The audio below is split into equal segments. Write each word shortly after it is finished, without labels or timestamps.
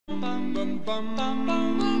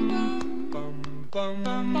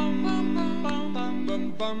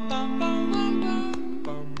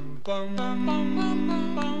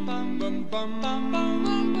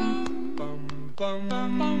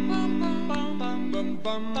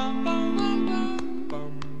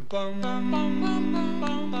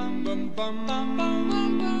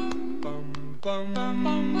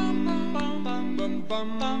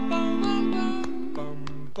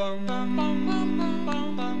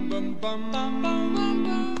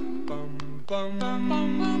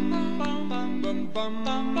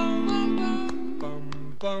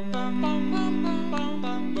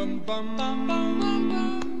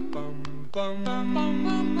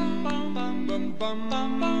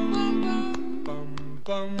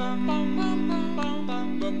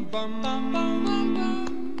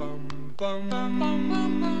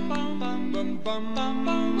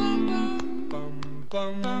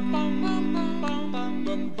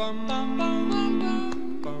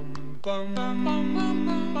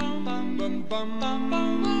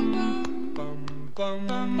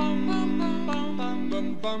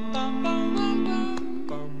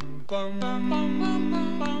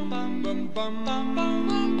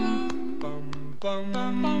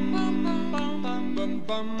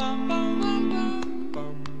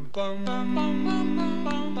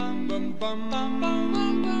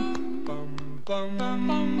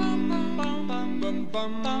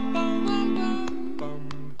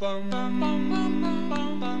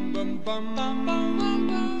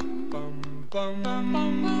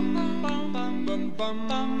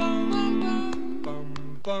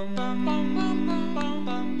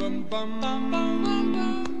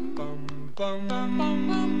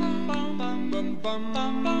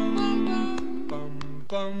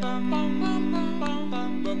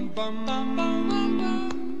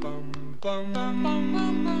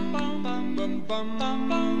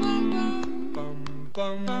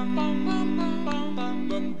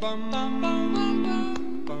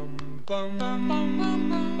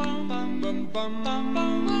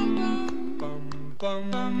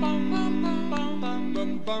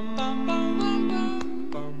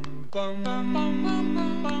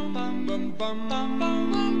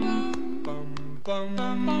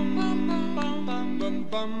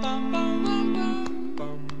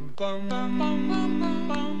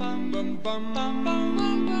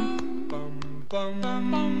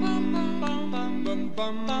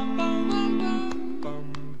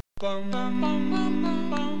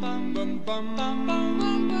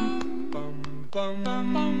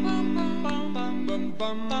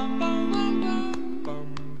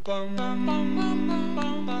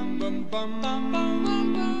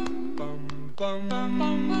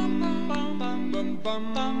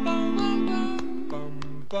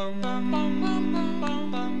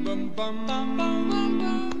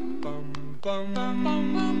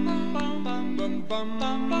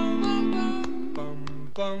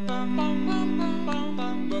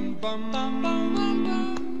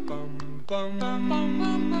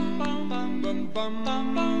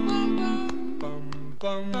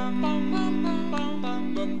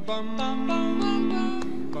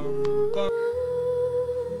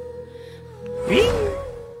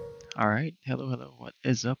Alright, hello, what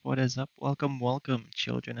is up, welcome,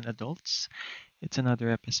 children and adults. It's another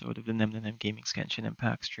episode of the Nem Gaming Genshin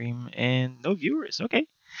Impact stream, and no viewers, okay.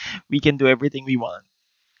 We can do everything we want.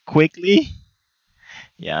 Quickly?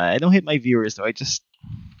 Yeah, I don't hate my viewers though, I just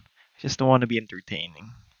don't want to be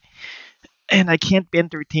entertaining. And I can't be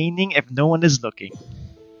entertaining if no one is looking.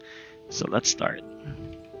 So let's start.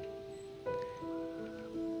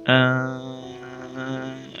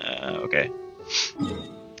 Okay.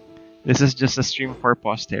 This is just a stream for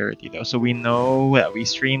posterity though, so we know that we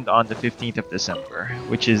streamed on the 15th of December,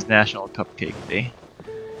 which is National Cupcake Day.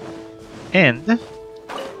 And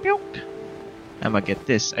I'ma get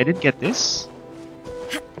this. I didn't get this.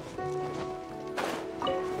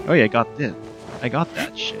 Oh yeah, I got this. I got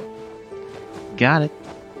that shit. Got it.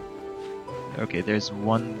 Okay, there's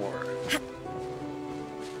one more.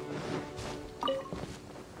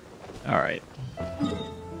 Alright.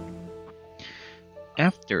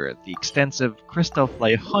 After the extensive crystal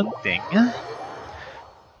fly hunting,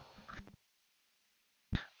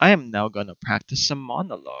 I am now gonna practice some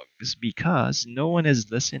monologues because no one is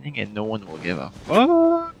listening and no one will give a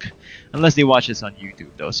fuck unless they watch this on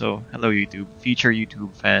YouTube though. So hello YouTube, future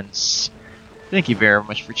YouTube fans. Thank you very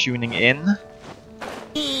much for tuning in.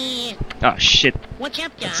 Oh shit. What's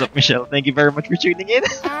up, Doc? What's up, Michelle? Thank you very much for tuning in.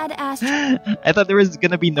 I thought there was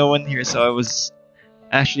gonna be no one here, so I was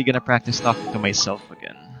actually gonna practice talking to myself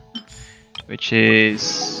again. Which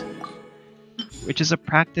is a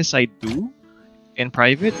practice I do in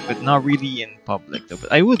private, but not really in public though.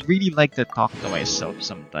 But I would really like to talk to myself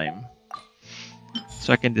sometime,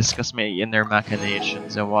 so I can discuss my inner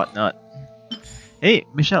machinations and whatnot. Hey,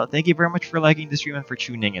 Michelle, thank you very much for liking the stream and for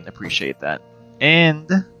tuning in. Appreciate that. And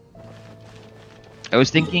I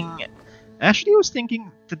was thinking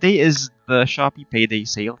today is the Shopee payday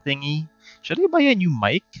sale thingy. Should I buy a new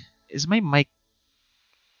mic? Is my mic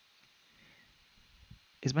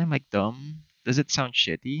dumb? Does it sound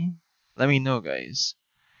shitty? Let me know, guys.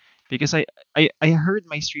 Because I heard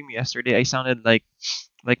my stream yesterday. I sounded like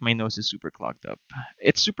my nose is super clogged up.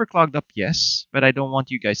 It's super clogged up, yes, but I don't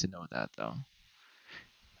want you guys to know that though.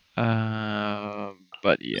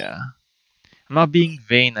 But yeah, I'm not being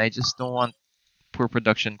vain. I just don't want poor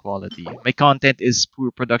production quality. My content is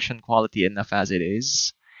poor production quality enough as it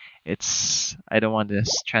is. I don't want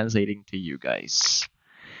this translating to you guys.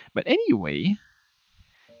 But anyway,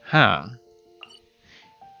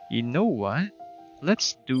 you know what?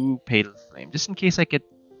 Let's do Pale Flame, just in case I get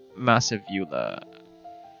massive Eula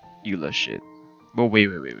shit. But wait.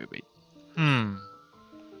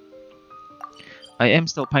 I am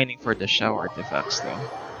still pining for the shower artifacts though.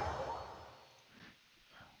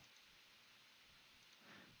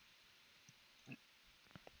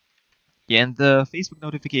 Yeah, and the Facebook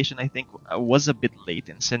notification, I think, was a bit late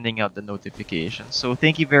in sending out the notification. So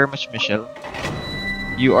thank you very much, Michelle.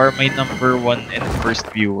 You are my #1 and first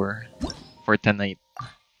viewer for tonight.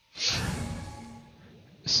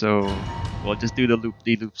 So we'll just do the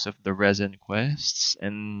loop-de-loops of the Resin quests.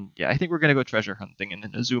 And yeah, I think we're gonna go treasure hunting in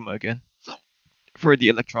Inazuma again for the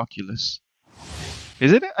Electroculus.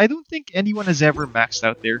 Is it? I don't think anyone has ever maxed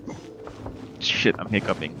out their... Shit, I'm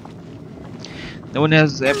hiccuping. No one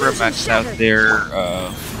has ever maxed out their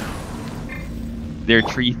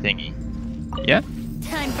tree thingy. Yeah?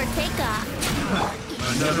 Time for takeoff.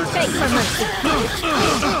 Take for mercy.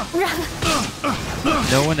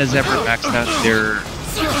 No one has ever maxed out their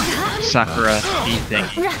Sakura tree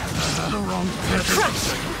thingy.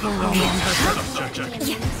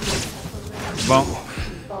 Bonk.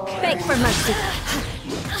 Beg for mercy.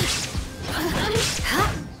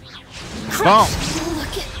 Bonk!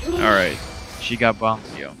 Alright. She got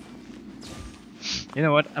bonked, yo. You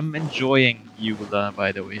know what? I'm enjoying Eula,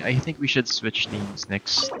 by the way. I think we should switch teams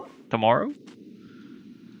tomorrow?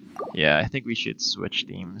 Yeah, I think we should switch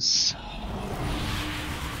teams.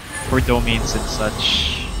 For domains and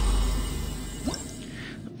such.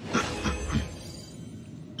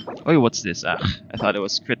 Oh, what's this? I thought it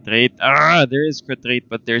was crit rate. There is crit rate,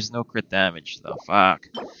 but there's no crit damage though. Fuck.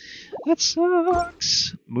 That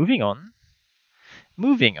sucks. Moving on.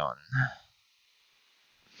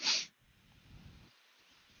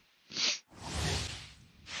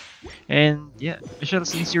 And yeah, Michelle,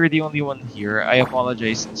 since you're the only one here, I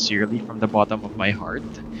apologize sincerely from the bottom of my heart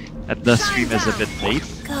that the stream is a bit late.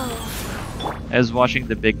 I was watching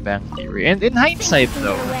The Big Bang Theory, and in hindsight,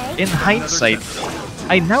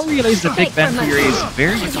 I now realize The Big Bang Theory is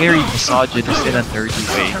very, very misogynist in a nerdy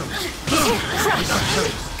way.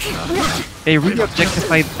 They really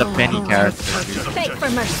objectified the Penny character.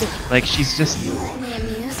 Like, she's just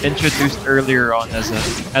introduced earlier on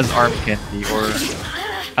as Arm Candy, or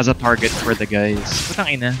as a target for the guys. Putang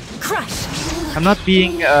ina. I'm not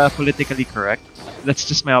being politically correct. That's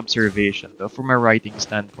just my observation, though, from a writing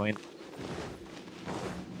standpoint.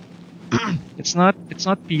 It's not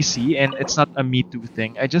PC, and it's not a Me Too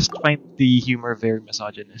thing. I just find the humor very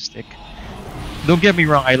misogynistic. Don't get me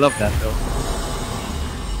wrong, I love that though.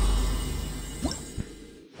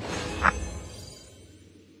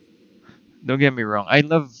 Don't get me wrong, I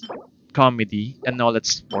love comedy and all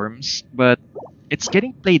its forms, but it's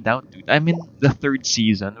getting played out, dude. I'm in the 3rd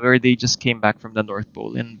season where they just came back from the North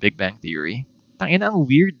Pole in Big Bang Theory. Tangina, ang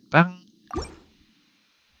weird. Parang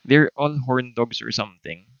they're all horn dogs or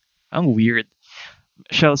something. Ang weird.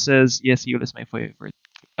 Shell says, yes, Eula is my favorite.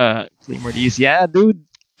 Claymore D's. Yeah, dude.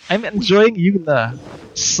 I'm enjoying Eula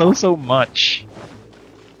so much.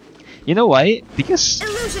 You know why? Because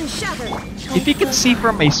if you can see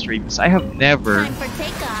from my streams, I have never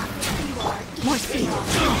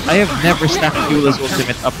stacked Eula's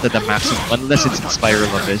ultimate up to the maximum unless it's in Spiral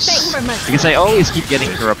Abyss. Because I always keep getting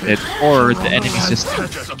corrupted, or the enemies just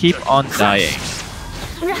keep on dying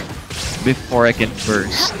before I can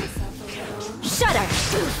burst.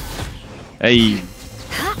 Hey.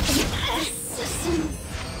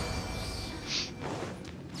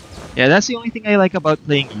 Yeah, that's the only thing I like about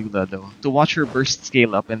playing Eula though. To watch her burst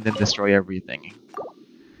scale up and then destroy everything.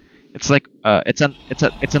 It's like it's an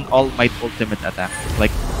All Might ultimate attack,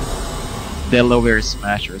 like Delaware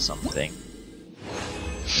Smash or something.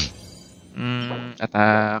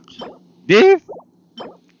 Attack. Div.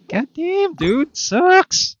 God damn, dude,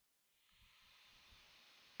 sucks.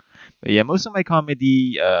 But yeah, most of my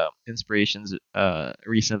comedy inspirations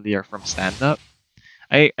recently are from stand-up.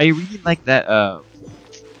 I really like that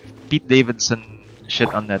Pete Davidson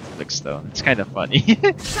shit on Netflix though. It's kind of funny.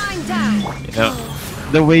 Shine down. You know,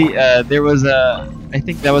 the way there was a I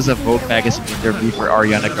think that was a Vogue magazine interview for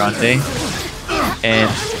Ariana Grande, and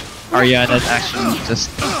Ariana actually just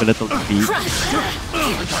belittled Pete,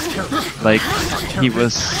 like he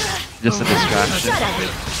was just a distraction.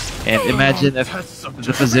 And imagine if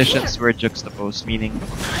the positions were juxtaposed, meaning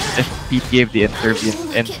if Pete gave the interview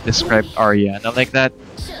and described Ariana like that,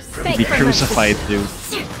 he'd be crucified, dude.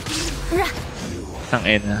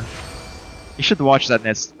 Tangina. You should watch that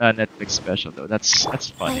Netflix special though. That's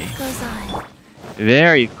funny. Life goes on.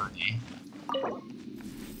 Very funny.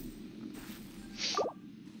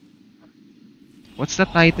 What's the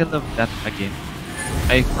title of that again?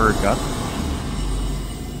 I forgot.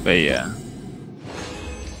 But yeah.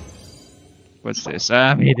 What's this?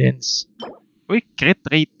 Maidens. Uy, crit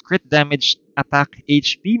rate, crit damage, attack,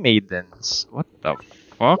 HP maidens. What the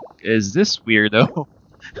fuck is this weirdo?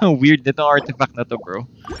 Weird nito artifact na to, bro.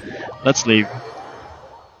 Let's leave.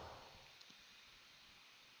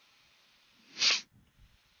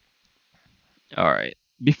 Alright.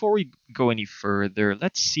 Before we go any further,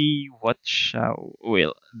 let's see what shall...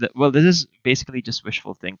 Well, this is basically just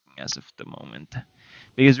wishful thinking as of the moment.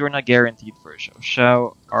 Because we're not guaranteed for a show.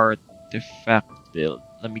 Shao artifact build.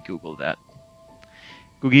 Let me Google that.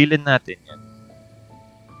 Googlein natin yan.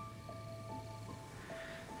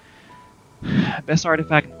 Best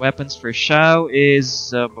artifact and weapons for Shao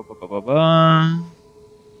is...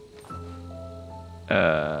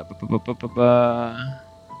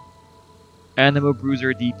 Animal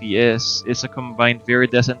Bruiser DPS is a combined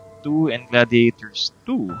Viridescent 2 and Gladiators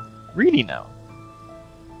 2. Really now?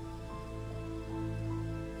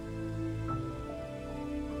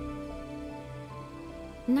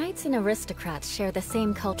 Knights and aristocrats share the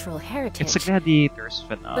same cultural heritage. It's a Gladiators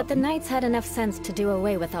phenomenon. But the knights had enough sense to do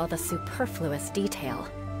away with all the superfluous detail.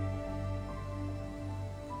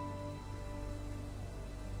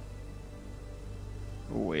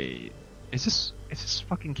 Wait, is this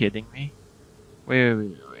fucking kidding me?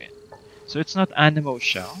 Wait. So it's not Animo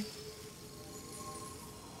Shao?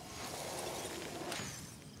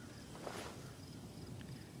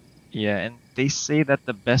 Yeah, and they say that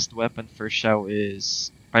the best weapon for Shao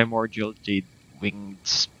is Primordial Jade Winged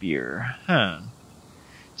Spear. Huh.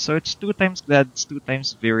 So it's 2 times Glads, 2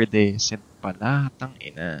 times Viridescent pala.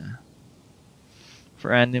 Tangina.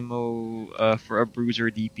 For Animo, for a Bruiser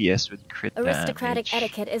DPS with crit Aristocratic damage.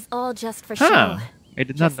 etiquette is all just for Huh. show. I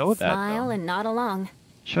did Just not know that. smile Though. and nod along.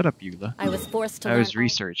 Shut up, Eula. I was forced to I learn. was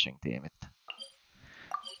researching, damn it.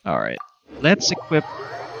 Alright. Let's equip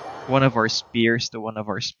one of our spears to one of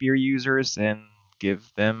our spear users and give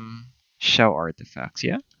them Shao artifacts,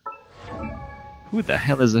 yeah? Who the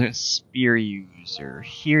hell is a spear user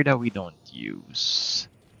here that we don't use?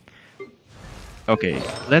 Okay,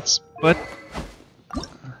 let's put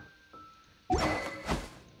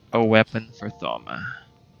a weapon for Thoma.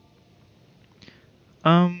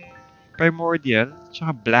 Primordial,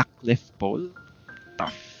 tsaka Black Cliff Pole.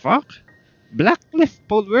 The fuck? Black Cliff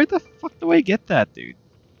Pole? Where the fuck do I get that, dude?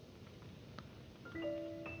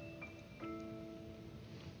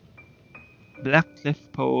 Black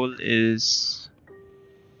Cliff Pole is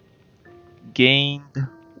gained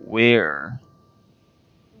where?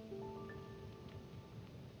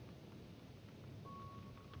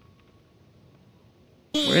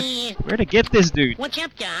 Where to get this dude? What's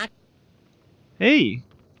up, Doc? Hey,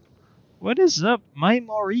 what is up, my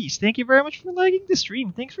Maurice? Thank you very much for liking the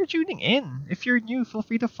stream. Thanks for tuning in. If you're new, feel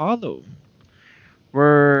free to follow.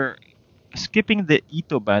 We're skipping the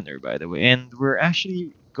Ito banner, by the way, and we're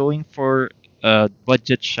actually going for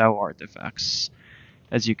budget Shao artifacts,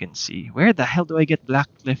 as you can see. Where the hell do I get Black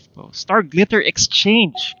Cliff Bow? Star Glitter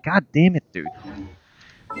Exchange! God damn it, dude.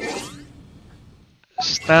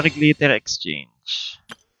 Star Glitter Exchange.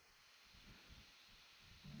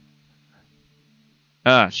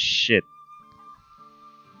 Ah, shit.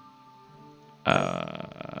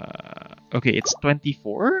 Okay, it's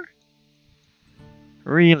 24?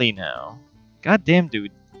 Really now? God damn,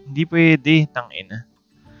 dude. Hindi pwede, tangina.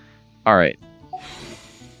 Alright.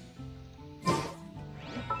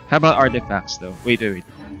 How about artifacts, though? Wait.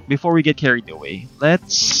 Before we get carried away,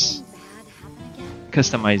 let's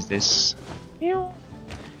customize this.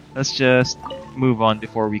 Let's just move on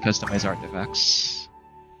before we customize artifacts.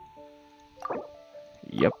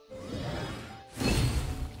 Yep.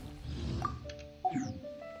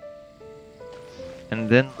 And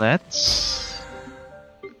then let's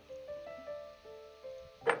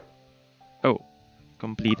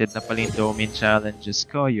Completed na pala yung domain challenges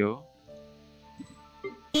ko, yo.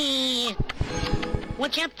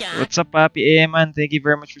 What's up, Doc? What's up, Papi? Eh, man, thank you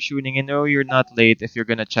very much for tuning in. No, you're not late if you're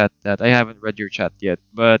gonna chat that. I haven't read your chat yet,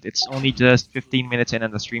 but it's only just 15 minutes in on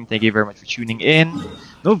the stream. Thank you very much for tuning in.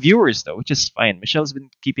 No viewers, though, which is fine. Michelle's been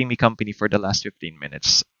keeping me company for the last 15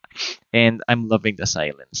 minutes, and I'm loving the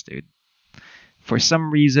silence, dude. For some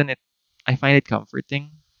reason, I find it comforting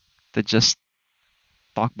to just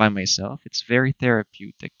talk by myself. It's very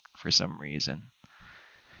therapeutic for some reason.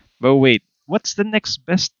 But wait, what's the next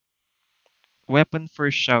best weapon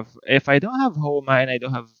for shove? If I don't have Homa and I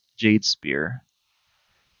don't have Jade Spear,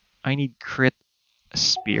 I need Crit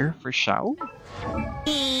Spear for Shao?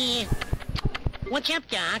 What's up,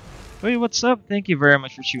 Doc? Wait, what's up? Thank you very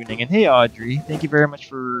much for tuning in. Hey, Audrey. Thank you very much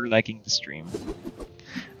for liking the stream.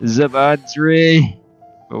 Zabadre.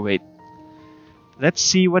 Oh, wait. Let's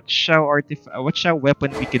see what Shao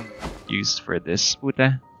weapon we can use for this.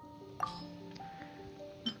 Puta.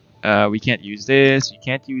 We can't use this. We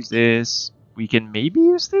can't use this. We can maybe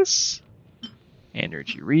use this.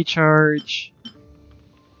 Energy recharge.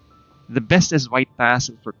 The best is White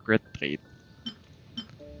Tassel for crit rate.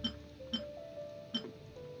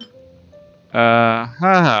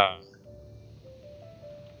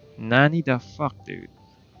 Nani the fuck, dude.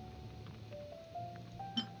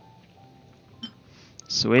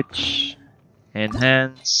 Switch.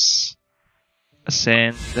 Enhance.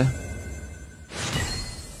 Ascend.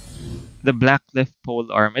 The Black Cliff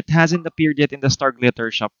Pole Arm. It hasn't appeared yet in the Star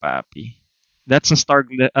Glitter shop, Papi. That's a Star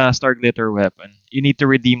Glitter weapon. You need to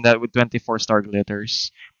redeem that with 24 Star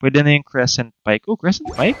Glitters. Pwede na yung Crescent Pike. Oh,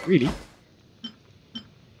 Crescent Pike? Really?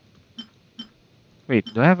 Wait,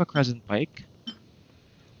 do I have a Crescent Pike?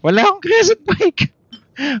 Wala akong Crescent Pike!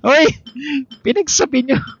 Oy! Pinagsabi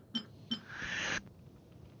nyo!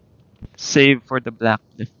 Save for the Black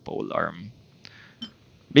Cliff Pole Arm.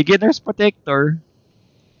 Beginner's Protector.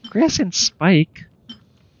 Crescent Spike?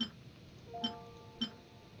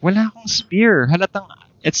 Wala akong spear. Halatang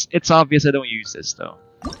it's obvious I don't use this though.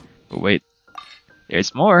 But wait.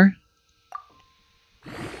 There's more.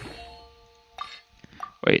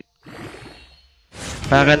 Wait.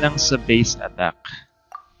 Para lang sa base attack.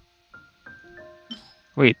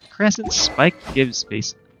 Wait, Crescent Spike gives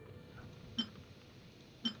base.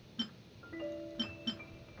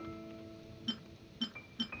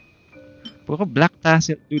 Puro Black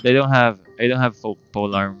Tassel, dude. I don't have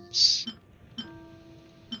pole arms.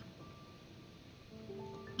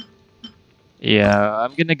 Yeah,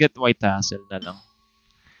 I'm gonna get White Tassel na lang.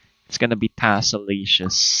 It's gonna be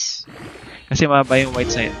Tasselacious. Kasi mababa yung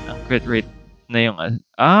white side. Ang crit rate na yung...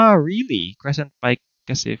 really? Crescent Pike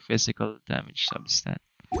kasi physical damage substat.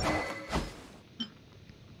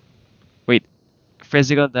 Wait.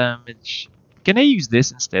 Physical damage... Can I use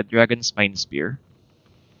this instead? Dragon Spine Spear?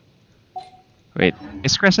 Wait.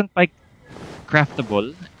 Is Crescent Pike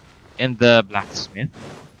craftable in the blacksmith?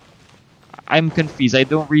 I'm confused. I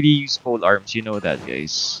don't really use pole arms. You know that,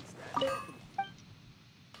 guys.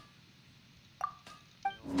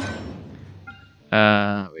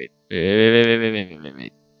 Wait.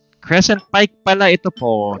 Crescent Pike pala ito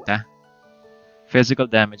po. Physical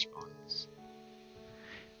damage bonus.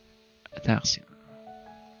 Attacks.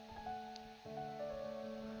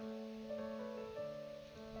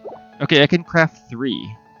 Okay, I can craft 3.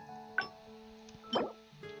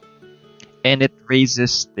 And it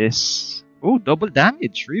raises this. Oh, double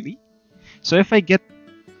damage, really? So if I get...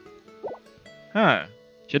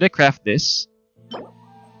 Should I craft this?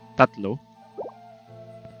 Tatlo?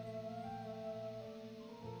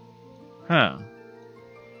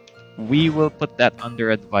 We will put that under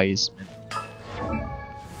advisement.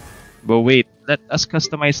 But wait, let us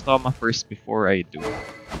customize Toma first before I do.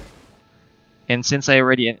 And since I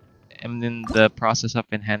already am in the process of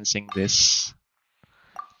enhancing this,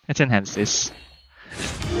 let's enhance this.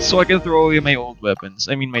 So I can throw away my old weapons.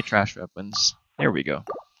 I mean my trash weapons. There we go.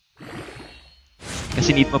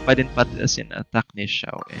 Kasi need mo pa din patasin attack ni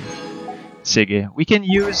Xiao eh. Sige, we can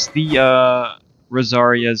use the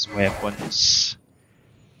Rosaria's weapons.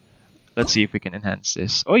 Let's see if we can enhance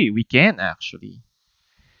this. Oh, we can actually.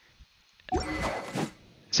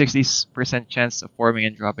 60% chance of forming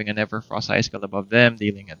and dropping an Everfrost icicle above them,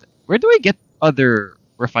 dealing at... Where do I get other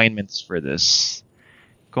refinements for this?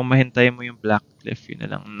 Kung mahintay mo yung Black Cliff, yun na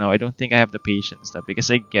lang. No, I don't think I have the patience though, because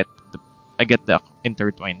I get the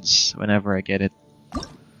intertwines whenever I get it.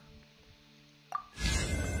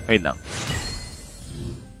 Wait lang.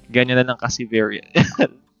 Ganyan na lang kasi very...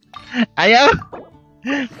 Ayaw!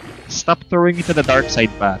 Stop throwing me to the dark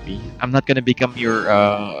side, papi. I'm not gonna become your,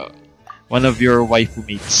 one of your waifu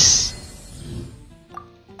mates.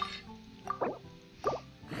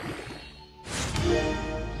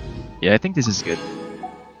 Yeah, I think this is good.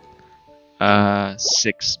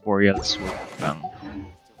 6 Boreal Swoop Fang.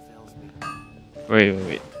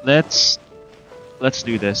 Wait. Let's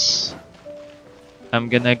do this. I'm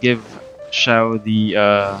gonna give Shao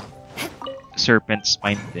the Serpent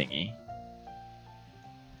Spine thingy.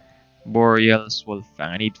 Boreal Wolf Fang.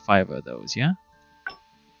 I need 5 of those, yeah?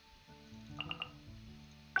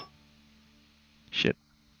 Shit.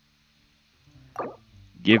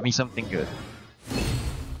 Give me something good.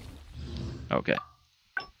 Okay.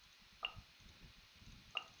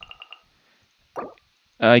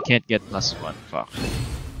 I can't get +1. Fuck.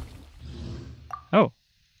 Oh.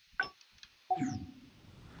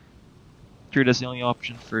 True, that's the only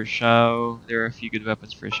option for Shao. There are a few good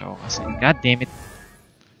weapons for Shao. God damn it.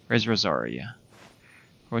 Where's Rosaria?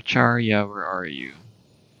 Rocharia, where are you?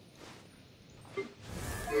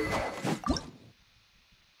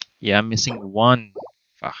 Yeah, I'm missing 1.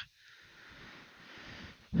 Fuck.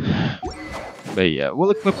 But yeah,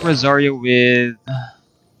 we'll equip Rosaria with...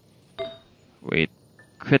 Wait.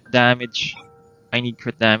 Crit damage. I need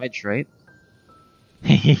crit damage, right?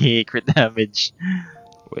 Hehehe, crit damage.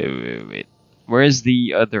 Wait. Where's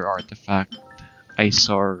the other artifact I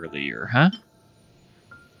saw earlier, huh?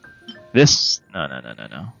 This? No.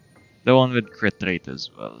 The one with crit rate as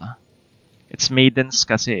well. It's Maidens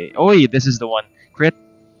kasi. Oh wait, this is the one. Crit,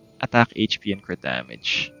 attack, HP, and crit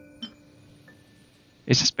damage.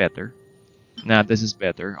 Is this better? Nah, this is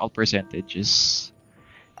better. All percentages.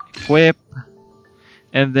 Equip.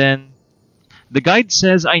 And then, the guide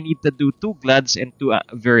says I need to do 2 Glads and 2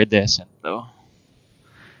 Viridescent though.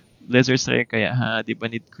 Blizzard Strike kaya ha, di ba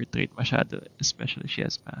need crit rate masyado, especially she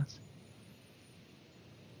has pass.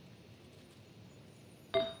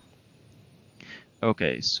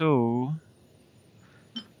 Okay, so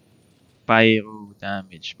Pyro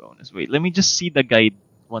damage bonus. Wait, let me just see the guide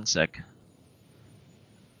 1 sec.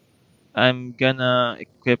 I'm gonna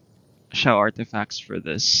equip Shao artifacts for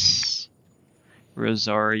this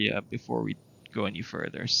Rosaria before we go any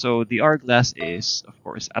further. So the Hourglass is, of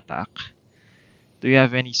course, attack. Do you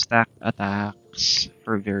have any stacked attacks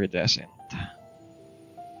for Viridescent?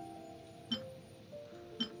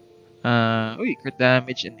 Wait, crit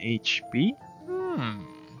damage and HP?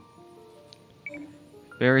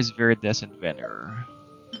 Where is Viridescent Venerer?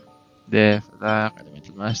 Def, attack,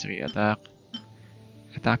 elemental mastery, attack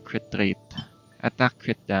crit rate, attack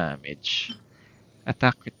crit damage,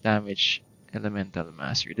 elemental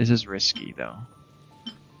mastery. This is risky though.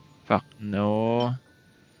 Fuck, no.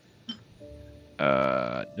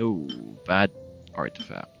 No, bad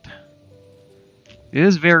artifact. This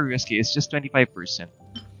is very risky, it's just 25%.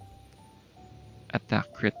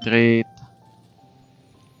 Attack crit rate.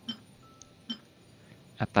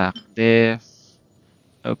 Attack def.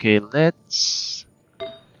 Okay, let's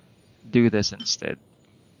do this instead.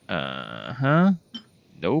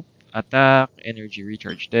 Nope. Attack, energy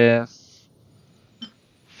recharge def.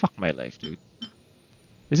 Fuck my life, dude.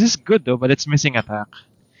 This is good though, but it's missing attack.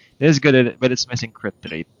 This is good, but it's missing crit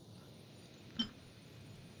rate.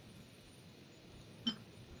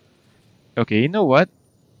 Okay, you know what?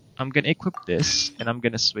 I'm gonna equip this, and I'm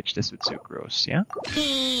gonna switch this with Sucrose, yeah?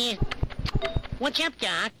 What's up,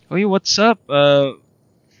 Doc? Hey, what's up?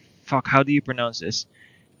 Fuck, how do you pronounce this?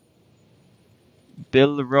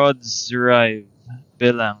 Bill Rod Zurive.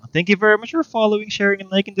 Bilang. Thank you very much for following, sharing,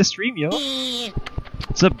 and liking the stream, yo.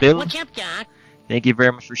 What's up, Bill? What's up, Doc? Thank you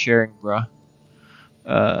very much for sharing, bro.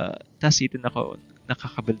 Tasitin ako.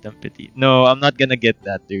 Nakakabuild ng pity. No, I'm not gonna get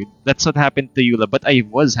that, dude. That's what happened to Eula, but I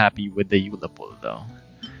was happy with the Eula pull, though.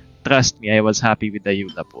 Trust me, I was happy with the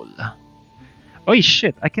Eula pull. Oh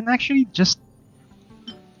shit, I can actually just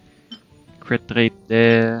crit rate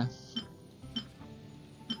there.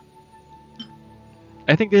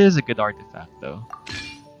 I think this is a good artifact though.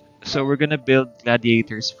 So we're gonna build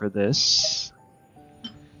gladiators for this.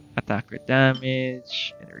 Attack crit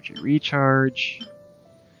damage, energy recharge,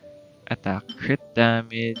 attack crit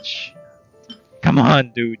damage. Come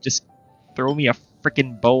on, dude, just throw me a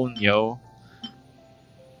freaking bone, yo.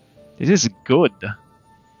 This is good.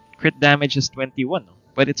 Crit damage is 21,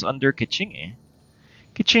 but it's under Kiching, eh.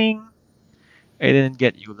 Kiching! I didn't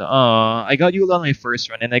get Eula. I got Eula on my first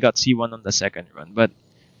run, and I got C1 on the second run, but...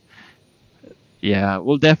 Yeah,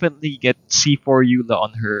 we'll definitely get C4 Eula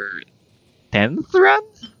on her 10th run?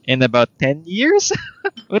 In about 10 years?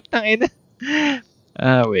 Utang ina.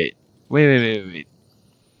 Wait. Wait.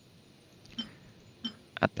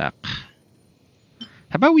 Attack.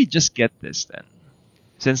 How about we just get this then?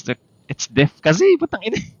 Since it's def kasi, putang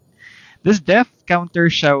ina. This def counter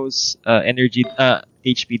shows energy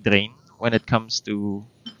HP drain when it comes to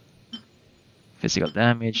physical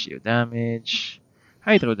damage, geo damage,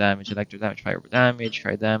 Hydro damage, fire damage,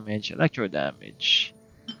 electro damage,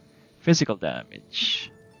 physical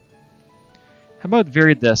damage. How about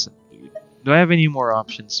Viridescent, dude? Do I have any more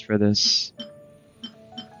options for this?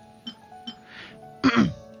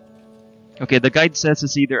 Okay, the guide says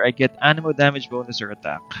it's either I get animal damage bonus or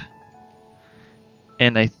attack.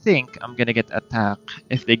 And I think I'm gonna get attack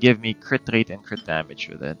if they give me crit rate and crit damage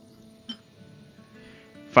with it.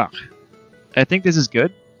 Fuck. I think this is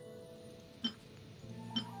good.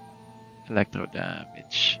 Electro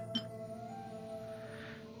damage.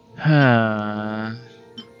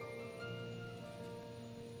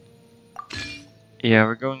 Yeah,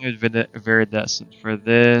 we're going with Viridescent for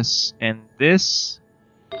this and this.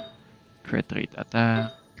 Crit rate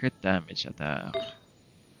attack, crit damage attack.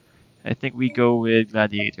 I think we go with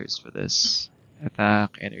Gladiators for this.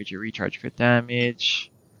 Attack, energy recharge, crit damage.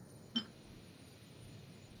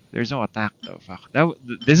 There's no attack though, fuck.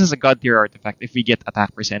 This is a god tier artifact if we get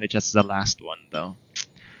attack percentage as the last one though.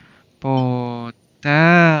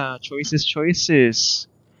 Pota! Choices.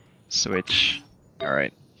 Switch.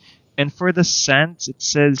 Alright. And for the Sands, it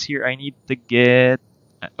says here I need to get...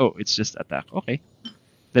 Oh, it's just attack. Okay.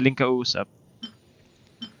 Daling kausap.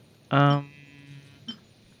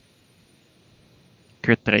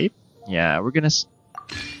 Crit rate? Yeah, we're gonna...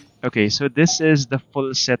 Okay, so this is the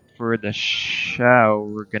full set for the Shao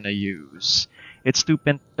we're gonna use. It's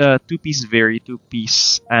two-piece Very,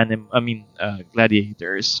 two-piece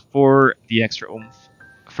Gladiators for the extra oomph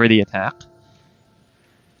for the attack.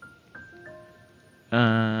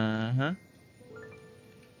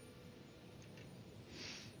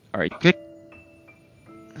 Alright, quick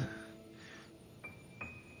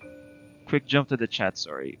jump to the chat,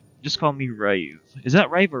 sorry. Just call me Rive. Is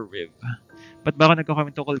that Rive or Riv? Ba't ba ako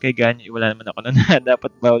nagko-comment tungkol kay Ganyo? Wala naman ako nun.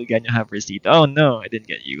 Dapat bawal Ganyo have receipt. Oh no, I didn't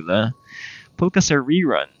get Eula. Pulka sa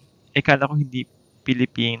rerun. Kala ko hindi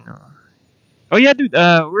Filipino. Oh yeah, dude.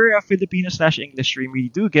 We're a Filipino/English stream. We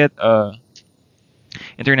do get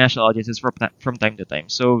international audiences from time to time.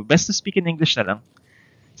 So best to speak in English na lang.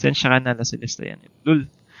 Sensya ka na sa lista yan. Lul.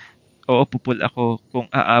 Oo, pupul ako kung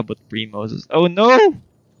aabot primos. Oh no!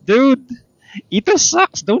 Dude! Ito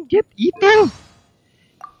sucks! Don't get Ito!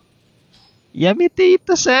 Yamete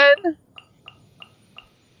Ito-san!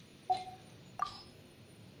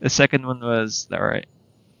 The second one was, alright.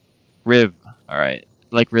 Riv. Alright.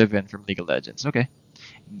 Like Riven from League of Legends. Okay.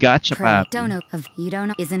 Gotcha, Pray, Papi. don't know if you don't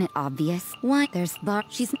know. Isn't it obvious? Why? There's bar.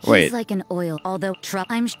 He's like an oil. Although,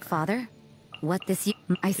 I'm father. What this you?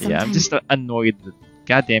 I sometimes. Yeah, I'm just annoyed.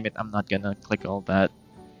 God damn it, I'm not gonna click all that.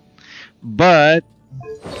 But,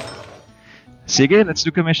 sige, let's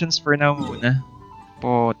do commissions for now muna.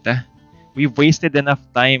 Pota. We've wasted enough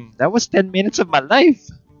time. That was 10 minutes of my life.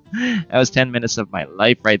 That was 10 minutes of my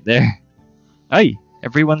life right there. Ay,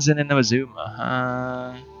 everyone's in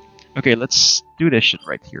Inazuma. Okay, let's do this shit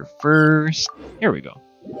right here first. Here we go.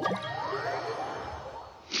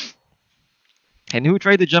 And who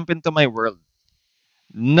tried to jump into my world?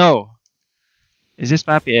 No. Is this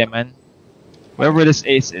Papi Eman? Whoever this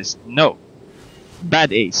ace is. No.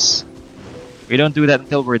 Bad ace. We don't do that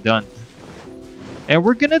until we're done. And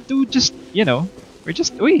we're gonna do just, we're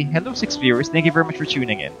just... Uy, hello 6 viewers. Thank you very much for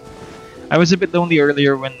tuning in. I was a bit lonely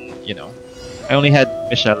earlier when, I only had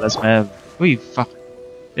Michelle as my... Uy, fuck.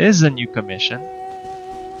 This is a new commission.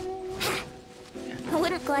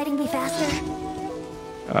 Wouldn't gliding be faster?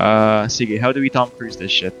 Sige, how do we Tom Cruise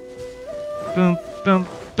this shit? Boom, boom,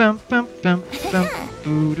 bum, bum, bum, bum.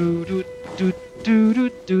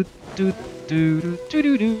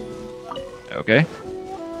 Okay.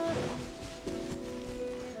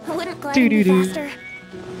 Wouldn't gliding be faster?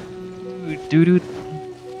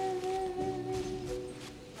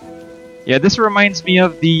 Yeah, this reminds me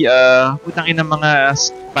of the putang ina mga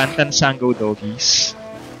Pantan Sango doggies.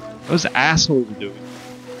 Those assholes, dude.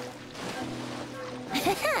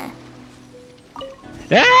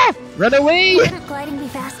 Ah! Run away! Wouldn't gliding be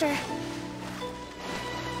faster?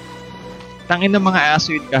 Tangin ng mga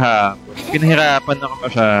aso yun kahapon. Pinahirapan ako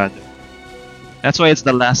masyado. That's why it's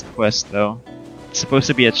the last quest though. It's supposed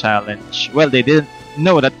to be a challenge. Well, they didn't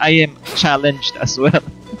know that I am challenged as well.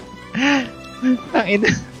 Tangin.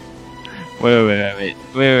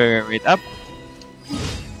 Wait. Up.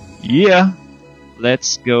 Yeah.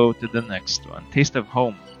 Let's go to the next one. Taste of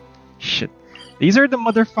Home. Shit. These are the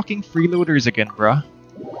motherfucking freeloaders again, bruh.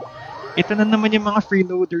 Ito na naman yung mga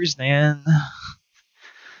freeloaders na yan.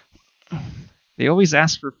 They always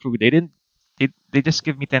ask for food. They just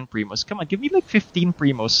give me 10 primos. Come on, give me like 15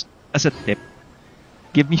 primos as a tip.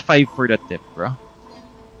 Give me 5 for the tip, bro.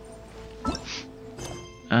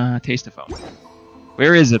 Taste of Home.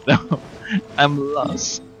 Where is it though? I'm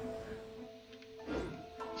lost.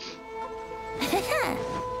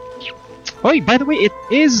 Oh, by the way, it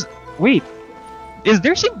is... Wait, is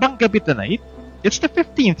there Simbang Gabi tonight? It's the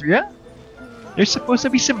 15th, yeah? There's supposed to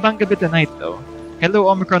be Simbang Gabi tonight, though. Hello,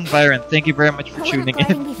 Omicron Byron. Thank you very much for tuning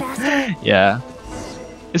in. Yeah.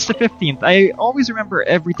 It's the 15th. I always remember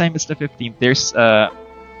every time it's the 15th, there's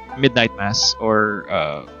midnight mass or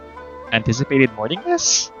anticipated morning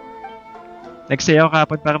mass. Nagsayaw ka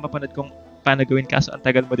para mapanood kung paano gawin, kaso ang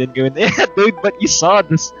tagal mo din gawin. Yeah, dude, but you saw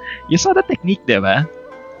this. You saw the technique, diba?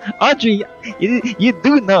 Audrey, you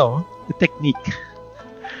do know the technique.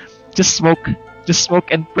 Just smoke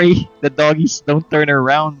and pray the doggies don't turn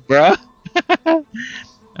around, bruh.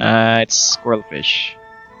 It's squirrelfish.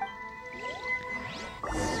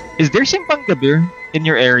 Is there Simpang Gabi in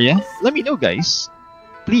your area? Let me know, guys.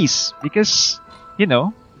 Please, because, you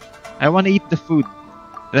know, I want to eat the food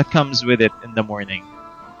that comes with it in the morning.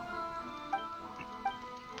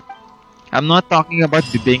 I'm not talking about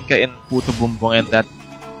bibingka and puto bumbong and that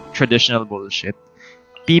traditional bullshit.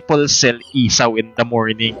 People sell isaw in the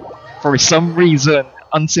morning for some reason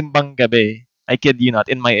on Simbang Gabi. I kid you not,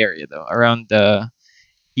 in my area though, around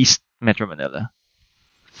East Metro Manila.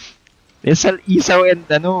 They sell isaw and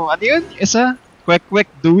ano yun? Isa? Kwek-kwek,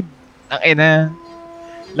 dude. Ang ina.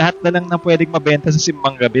 Lahat na lang na pwedeng mabenta sa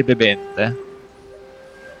Simbang Gabi, bebenta.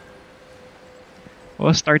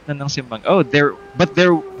 Oh, start na ng Simbang. Oh,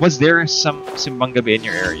 was there some Simbang Gabi in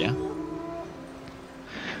your area?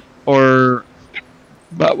 Or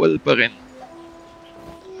bawal pa rin?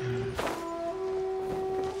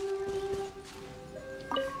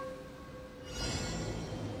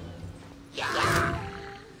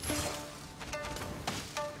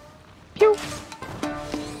 Pew!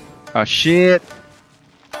 Oh shit!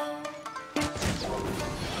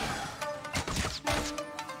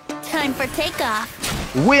 Time for takeoff.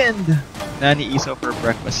 Wind! Nani isaw for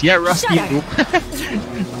breakfast. Yeah, Rusty Loop.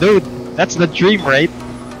 Dude, that's the dream, right?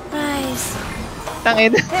 Rise.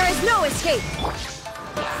 Tangin. There is no escape.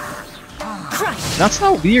 Crush. That's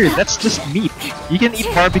not weird. That's just meat. You can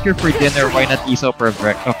eat barbecue for dinner. Why not isaw for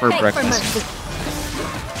breakfast?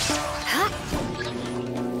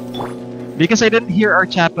 Because I didn't hear our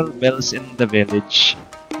chapel bells in the village.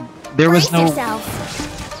 There was no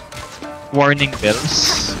warning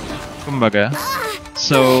bells. Kumbaga.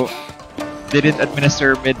 So they didn't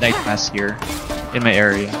administer midnight mass here in my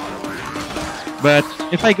area. But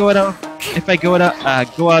if I go out of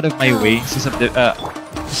my way sa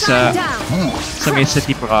may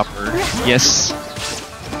city proper, yes,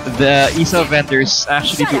 the isaw vendors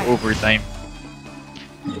actually do overtime.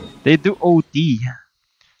 They do OT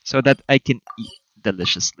so that I can eat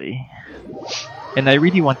deliciously. And I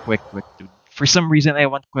really want quick, dude. For some reason, I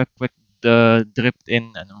want quick, the dripped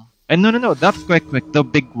in ano. And no, not quick, the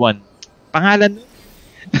big one. Pangalan nun?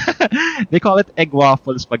 They call it egg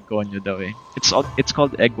waffles pag konyo daw eh. It's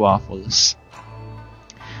called egg waffles.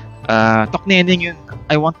 Tokneneng yun.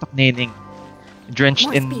 I want tokneneng.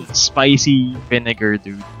 Drenched in spicy vinegar,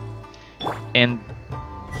 dude. And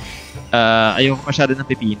ayoko masyado ng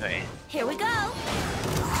pepino eh. Here we go.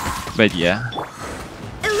 But yeah.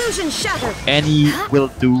 Illusion shattered. Any will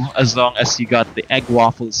do as long as you got the egg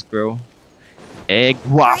waffles, bro. Egg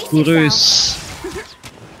waffles.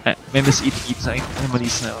 May mas eat sa akin.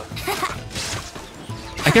 Malis na.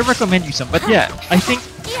 I can recommend you some, but yeah, I think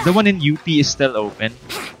the one in UP is still open.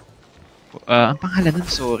 Ang pangalan nun,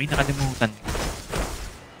 sorry, nakalimutan ko.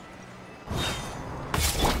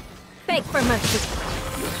 Beg for mercy.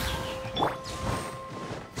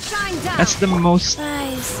 That's the most.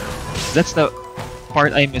 That's the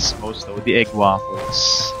part I miss most though, the egg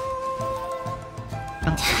waffles.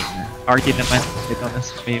 Arty naman, ito na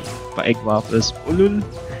may pa-egg waffles. Ulul.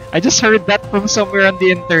 I just heard that from somewhere on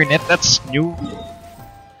the internet. That's new.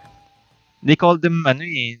 They called them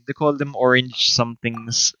orange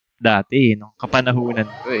somethings dati nung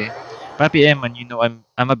kapanahunan ko eh. Papi Eman, you know I'm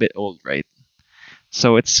a bit old, right?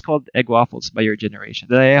 So it's called egg waffles by your generation.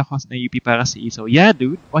 Dahil ako na UP para si Iso. Yeah,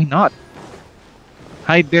 dude, why not?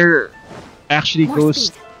 Hi Bear actually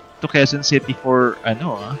goes to Quezon City for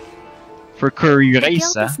for curry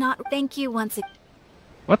rice. Thank you once again.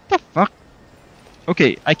 What the fuck?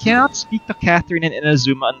 Okay, I cannot speak to Catherine and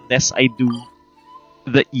Inazuma unless I do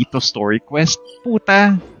the Ito story quest.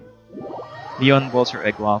 Puta. Neon balls or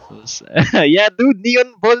egg waffles? Yeah, dude,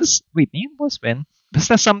 neon balls. Wait, neon balls when?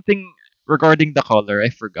 Basta something regarding the color. I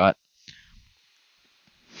forgot.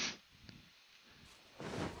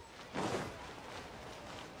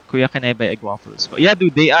 Kuya, can I buy egg waffles? Yeah,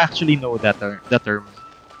 dude, they actually know that term.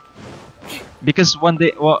 Because one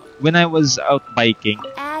day, when I was out biking,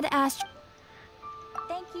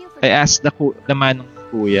 I asked the man ng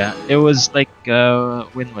kuya. It was like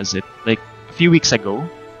when was it? Like a few weeks ago.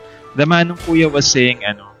 The manong kuya was saying,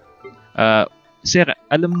 Sir,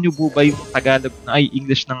 alam niyo po ba yung Tagalog ay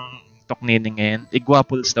English ng Toknene ngayon?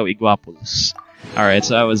 Igwapuls daw, igwapuls. Alright,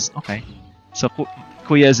 so I was, okay. So,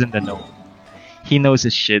 kuya's in the know. He knows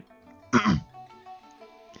his shit.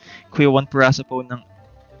 Kuya, 1 piraso po ng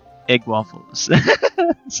egg waffles.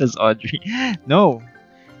 Says Audrey. No.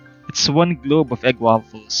 It's 1 globe of egg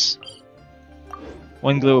waffles.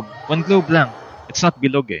 1 globe. 1 globe lang. It's not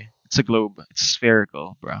bilog eh. It's a globe. It's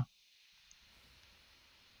spherical, bro.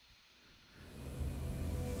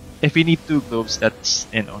 If you need 2 globes, that's,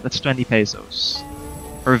 that's 20 pesos.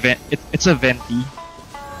 Or it's a venti.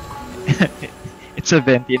 It's a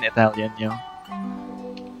venti in Italian, yo.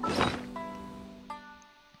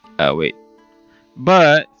 Wait.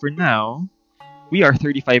 But, for now, we are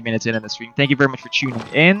 35 minutes in on the stream. Thank you very much for tuning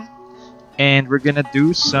in. And we're gonna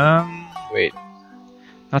do some... Wait.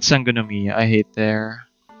 Not Sangonomiya. I hate there.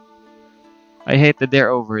 I hate that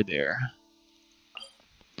they're over there.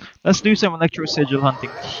 Let's do some electro sigil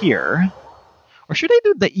hunting here. Or should I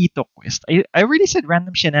do the Ito quest? I already said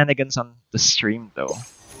random shenanigans on the stream, though.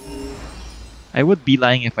 I would be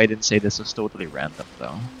lying if I didn't say this was totally random,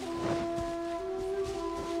 though.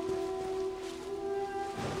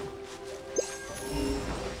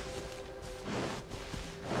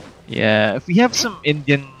 Yeah, if we have some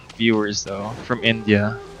Indian viewers, though, from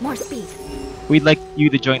India, more speed. We'd like you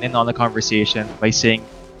to join in on the conversation by saying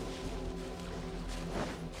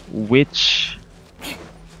which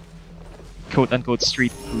quote-unquote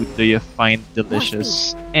street food do you find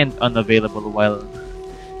delicious and unavailable while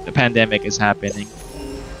the pandemic is happening?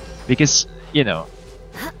 Because,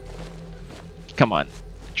 come on,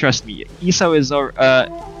 trust me, isaw is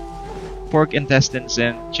pork intestines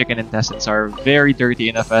and chicken intestines are very dirty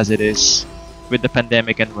enough as it is with the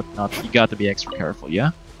pandemic and whatnot. You got to be extra careful,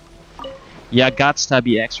 yeah? Yeah, gots to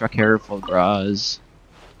be extra careful, bros.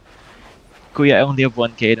 Kuya, I only have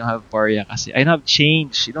 1K. I don't have barya kasi. I don't have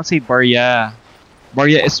change. You don't say barya.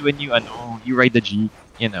 Barya is when you ride the Jeep,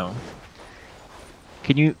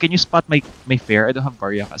 Can you spot my fare? I don't have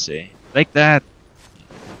barya kasi. Like that.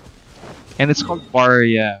 And it's called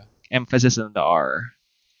barya. Emphasis on the R.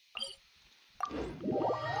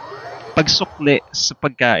 Pag sukli sa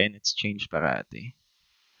pagkain, it's change parati.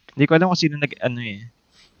 Hindi ko alam kung sino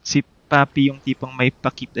Si Papi yung tipong may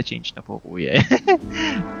pa-keep the change na po, kuya.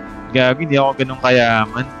 Gago, hindi ako ganun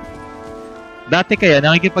kayaman. Dati kaya,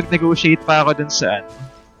 nakikipag-negotiate pa ako dun sa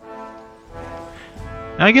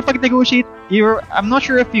Nakikipag-negotiate, I'm not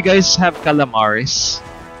sure if you guys have calamares.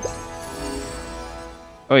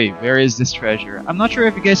 Oy, where is this treasure? I'm not sure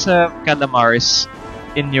if you guys have calamares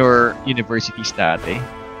in your universities dati.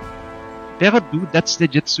 Pero dude, that's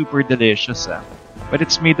legit super delicious, But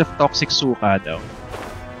it's made of toxic suka daw.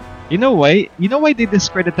 You know why? You know why they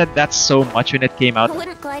discredited that so much when it came out?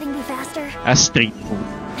 Wouldn't gliding be faster? As street food.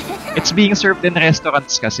 It's being served in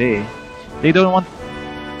restaurants kasi. They don't want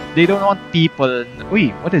people...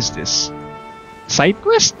 Wait, what is this? Side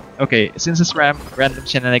quest? Okay, since it's random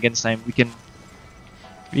shenanigans time, we can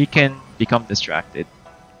become distracted.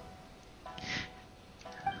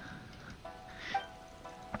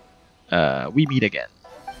 We meet again.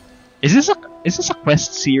 Is this a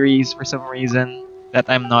quest series for some reason that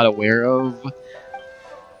I'm not aware of?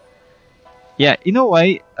 Yeah, you know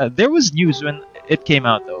why? There was news when it came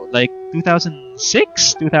out though, like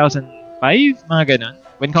 2006, 2005, mga ganun,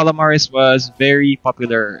 when calamares was very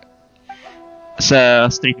popular sa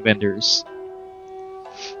street vendors.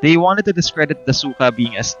 They wanted to discredit the suka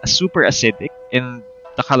being as super acidic and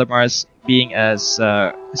the calamars being as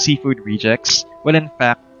seafood rejects. Well, in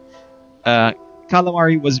fact,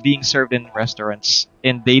 calamari was being served in restaurants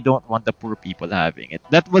and they don't want the poor people having it.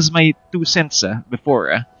 That was my 2 cents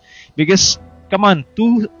before. Because, come on,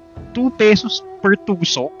 2 pesos per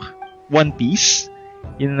tusok, 1 piece.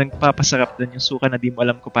 Yun nagpapasarap dun yung suka na di mo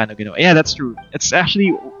alam kung paano ginawa. Yeah, that's true. It's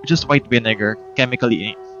actually just white vinegar,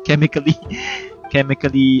 chemically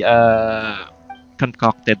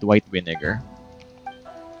concocted white vinegar.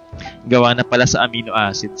 Gawa na pala sa amino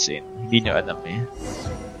acids Hindi nyo alam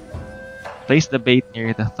Place the bait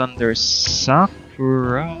near the Thunder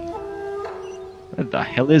Sakura. What the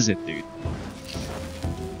hell is it, dude?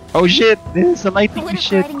 Oh shit! This is the lightning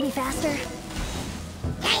shit. Be faster?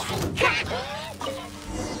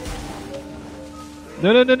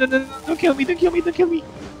 No! Don't kill me!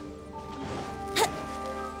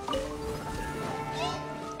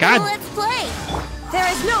 God! Let's play. There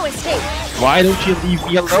is no escape. Why don't you leave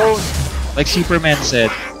me alone? Like Superman said.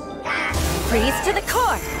 Freeze to the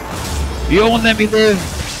core. You won't let me live,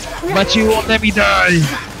 but you won't let me die.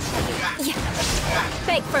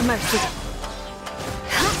 Beg for mercy.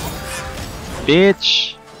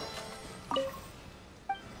 Bitch.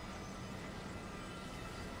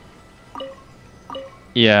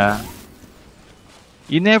 Yeah.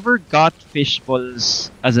 You never got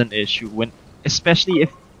fishballs as an issue when, especially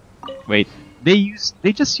if wait, they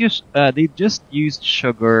just used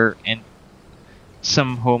sugar and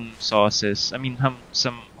some home sauces. I mean,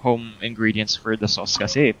 some home ingredients for the sauce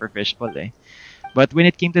kasi for fishball eh. But when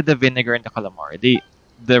it came to the vinegar and the calamari,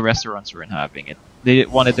 the restaurants weren't having it. They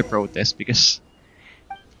wanted to protest because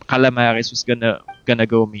calamaris was gonna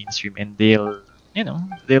go mainstream and they'll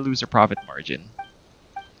lose their profit margin.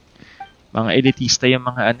 Mga elitista yung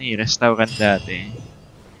mga restaurant dati.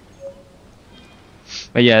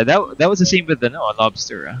 But yeah, that was the same with the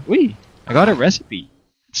lobster. Wait, I got a recipe.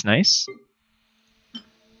 It's nice.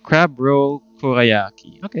 Crab roll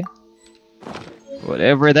kurayaki. Okay.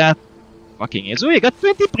 Whatever that fucking is. I got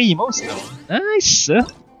 20 primos now. Nice.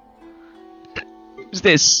 Who's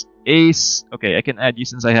this? Ace. Okay, I can add you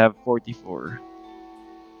since I have 44.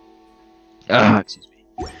 Excuse me.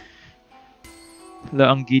 Hello,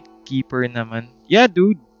 ang gatekeeper naman. Yeah,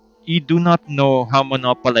 dude. You do not know how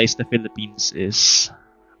monopolized the Philippines is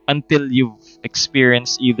until you've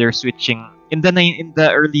experienced either switching in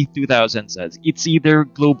the early 2000s. It's either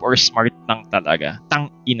Globe or Smart lang talaga.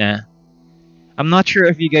 Tang ina. I'm not sure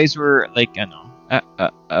if you guys were like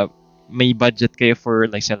may budget kayo for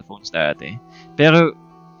like cell phones dati. Pero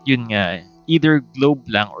yun nga, either Globe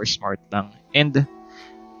lang or Smart lang. And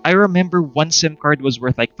I remember one SIM card was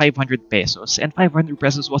worth like 500 pesos and 500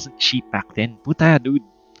 pesos wasn't cheap back then. Puta, dude.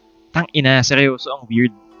 Tang ina, seryoso, ang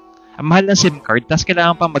weird. Ang mahal ng SIM card, tas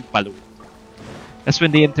kailangan pa magpalo. That's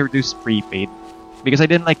when they introduced prepaid. Because I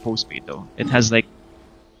didn't like postpaid though. It has like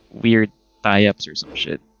weird tie-ups or some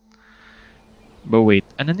shit. But wait,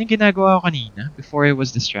 ano yung ginagawa ko kanina before I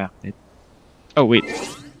was distracted? Oh wait,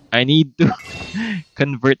 I need to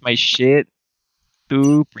convert my shit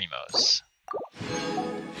to primos.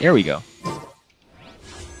 There we go.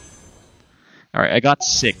 Alright, I got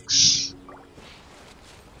 6.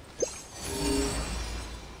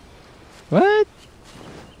 What?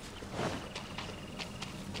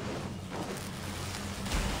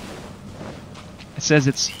 It says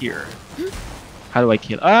it's here. How do I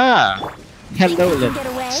kill? Ah! Hello, Lin.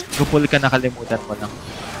 Gupul ka, nakalimutan mo lang.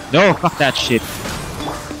 No, fuck that shit.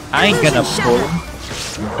 I ain't gonna pull.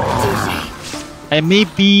 I may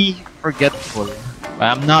be forgetful, but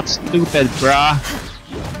I'm not stupid, bruh.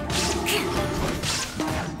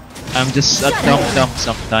 I'm just a dum-dum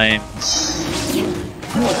sometimes.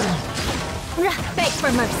 Beg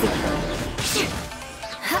for mercy.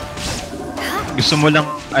 Gusto mo lang,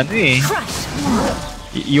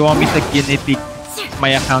 you want me to guinea pig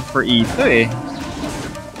my account for Ito eh.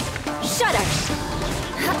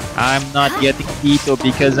 I'm not getting Ito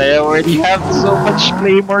because I already have so much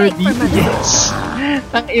Claymore DPS.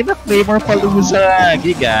 Ang ina, Claymore Palooza.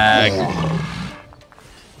 Gigag.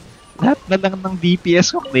 Lahat na lang ng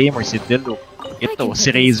DPS ko Claymore. Si Diluc. Ito,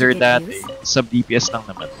 si Razor dati. Sub DPS lang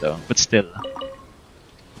naman though. But still.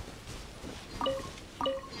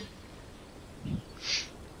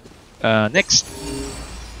 Next.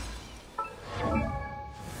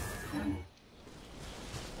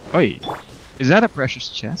 Oi. Is that a precious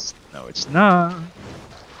chest? No, it's not.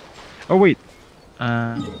 Oh, wait.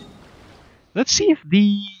 Let's see if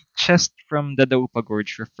the chest from the Daupa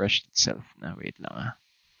Gorge refreshed itself. No, wait lang.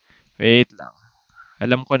 Wait lang.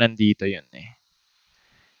 Alam ko nandito yun eh.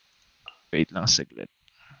 Wait lang saglit.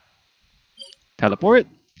 Teleport.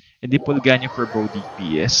 Hindi pulgan for bow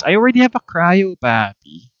DPS. I already have a cryo,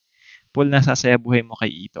 papi. Pull na sasaya buhay mo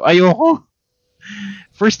kay Ito. Ayoko!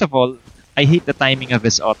 First of all, I hate the timing of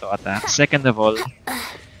his auto attack. Second of all,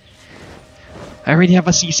 I already have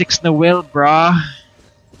a C6 Noel, brah.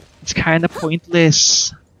 It's kinda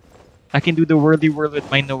pointless. I can do the whirly whirl with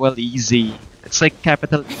my Noel easy. It's like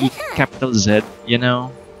capital E, capital Z, you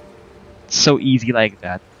know? It's so easy like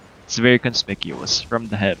that. It's very conspicuous from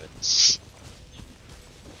the heavens.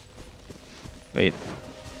 Wait.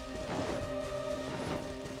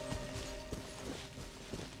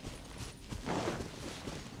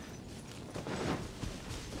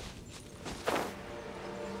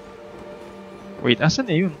 Wait, asan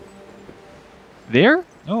na yun? There?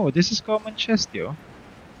 No, this is common chest, yo.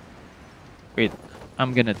 Wait,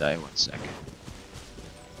 I'm gonna die 1 second.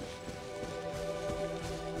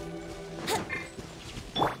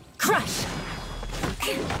 Crush.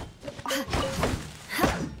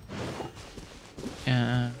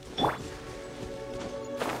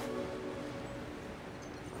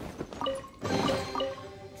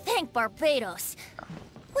 Thank Barbados.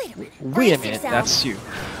 Wait a minute. Wait a minute, that's you.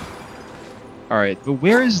 Alright, but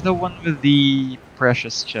where is the one with the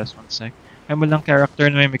precious chest? 1 sec. Ay mo lang character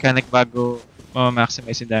na may mechanic bago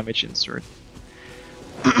maximize yung damage insert.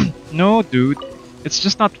 No, dude. It's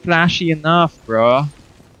just not flashy enough, bro.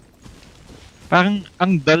 Parang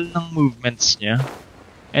ang dull ng movements niya.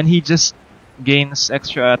 And he just gains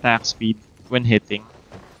extra attack speed when hitting.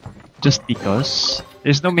 Just because.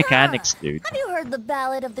 There's no mechanics, dude. Have you heard the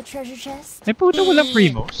ballad of the treasure chest? Ay puto, walang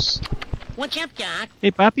primos. What's up, Doc? Hey,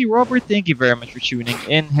 Papi Robert, thank you very much for tuning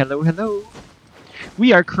in. Hello, hello.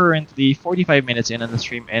 We are currently 45 minutes in on the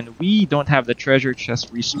stream, and we don't have the treasure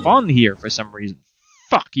chest respawn here for some reason.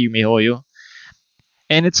 Fuck you, Mihoyo.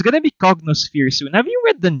 And it's gonna be Cognosphere soon. Have you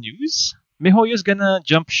read the news? Mihoyo's gonna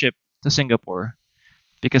jump ship to Singapore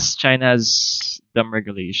because China has dumb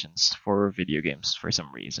regulations for video games for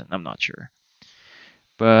some reason. I'm not sure.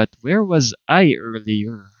 But where was I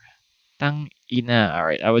earlier? Tang ina.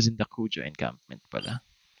 Alright, I was in the Kujo encampment pala.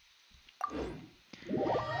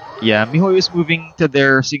 Yeah, Mihoyo is moving to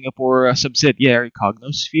their Singapore subsidiary,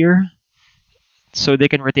 Cognosphere, so they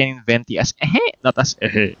can retain Venti as not as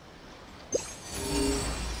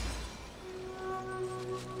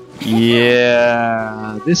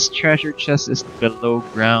Yeah, this treasure chest is below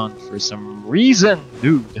ground for some reason,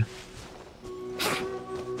 dude.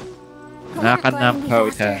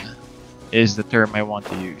 Nakanampauta is the term I want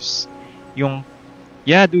to use. Yung,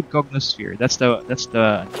 yeah, dude, Cognosphere. That's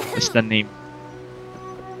the name.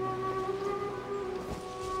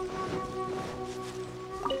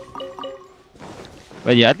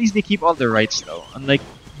 But yeah, at least they keep all the rights though. Unlike,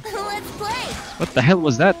 Let's play. what the hell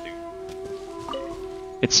was that, dude?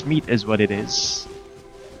 It's meat is what it is.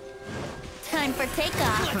 Time for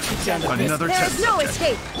takeoff. Another There is no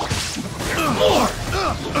escape.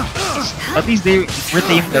 At least they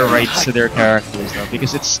retain the rights to their characters though,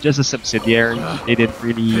 because it's just a subsidiary. They didn't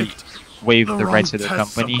really waive the rights to their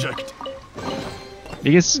company.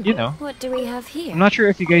 Because, you know, What do we have here? I'm not sure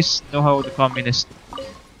if you guys know how the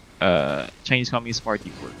Chinese Communist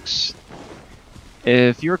Party works.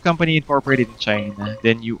 If you're a company incorporated in China,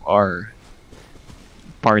 then you are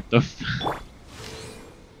part of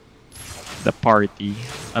the party,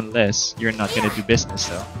 unless you're not gonna do business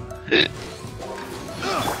though.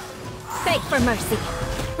 Beg for mercy.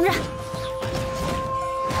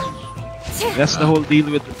 That's the whole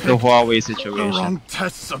deal with the Huawei situation. Wrong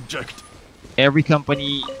test subject. Every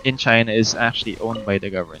company in China is actually owned by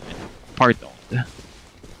the government, part owned.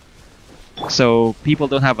 So people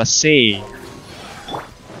don't have a say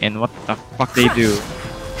in what the fuck they do.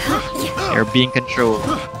 They're being controlled.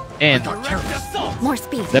 And More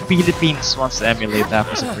speed. the Philippines wants to emulate that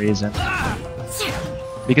for some reason.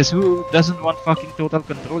 Because who doesn't want fucking total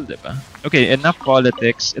control, diba? Okay, enough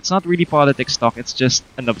politics. It's not really politics talk, it's just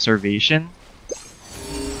an observation.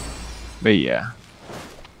 But yeah.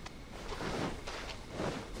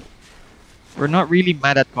 We're not really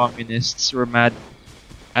mad at communists, we're mad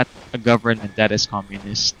at a government that is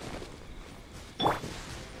communist.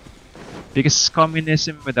 Because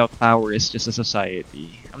communism without power is just a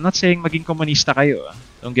society. I'm not saying maging komunista kayo, ah.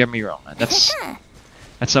 Don't get me wrong. Ah.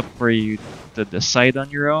 That's up for you to decide on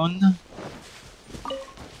your own.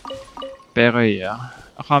 Pero yeah,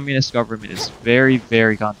 a communist government is very,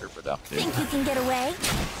 very counterproductive. Think you can get away?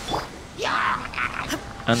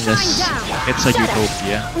 Unless it's a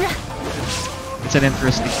utopia. It's an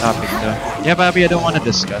interesting topic though. Yeah, Bobby, I don't want to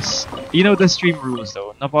discuss. You know the stream rules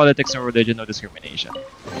though. No politics, no religion, no discrimination.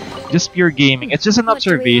 Just pure gaming. It's just an What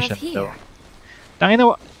do we observation have here? though.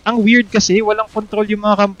 Tangina, ang weird kasi, walang control yung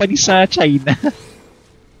mga company sa China.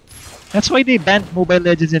 That's why they banned Mobile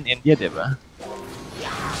Legends in India, diba?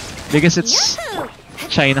 Because it's Yahoo!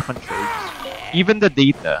 China controlled. Even the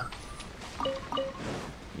data.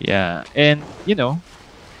 Yeah, and you know,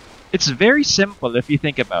 it's very simple if you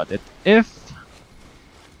think about it. If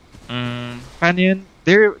paano yun?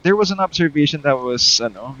 There was an observation that was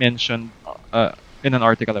mentioned in an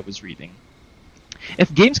article I was reading.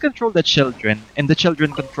 If games control the children and the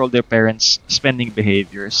children control their parents' spending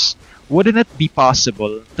behaviors, wouldn't it be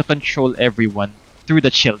possible to control everyone through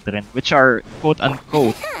the children, which are quote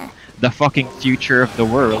unquote the fucking future of the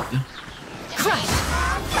world? Crush!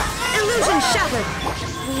 Illusion shattered!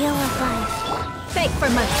 Wheel of life. Beg for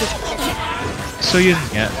mercy. So yun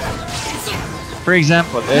nga. For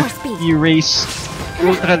example, if you raise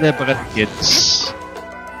ultra-liberal kids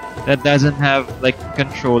that doesn't have like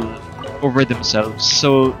control over themselves,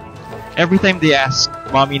 so every time they ask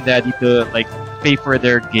mommy and daddy to like pay for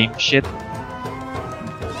their game shit,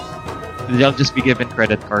 they'll just be given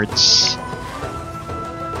credit cards.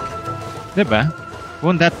 Diba?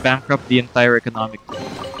 Won't that bankrupt the entire economic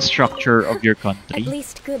structure of your country? At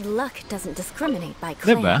least good luck doesn't discriminate by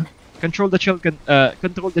clan. Diba? Control the children,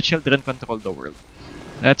 control the world.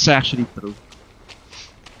 That's actually true.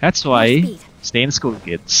 That's why, stay in school,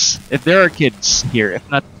 kids. If there are kids here, if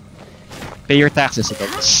not Pay your taxes,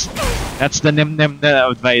 adults. That's the nem na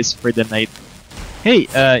advice for the night. Hey,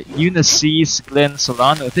 Eunice, Glenn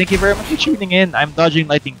Solano, thank you very much for tuning in. I'm dodging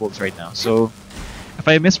lightning bolts right now, so if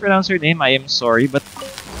I mispronounce your name, I am sorry, but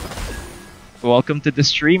welcome to the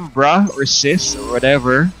stream, bruh, or sis, or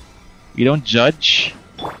whatever. We don't judge.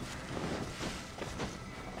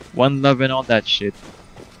 One love and all that shit.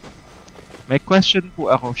 May question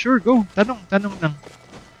po ako. Sure, go. Tanong lang.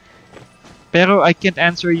 Pero I can't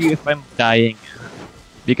answer you if I'm dying.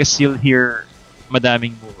 Because you'll hear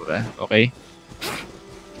madaming mura, okay?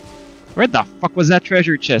 Where the fuck was that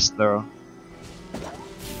treasure chest, though?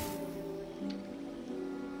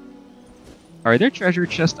 Are there treasure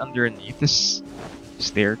chests underneath this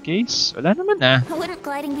staircase? Wala naman ah. Wouldn't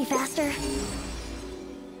gliding be faster?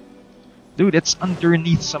 Dude, it's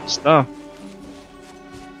underneath some stuff.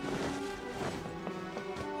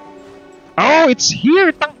 Oh, it's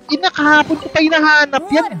here! Tangina, kahapon ko pa hinahanap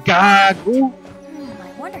yan, gago! I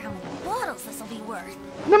wonder how many bottles this will be worth.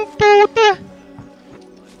 Ng puta!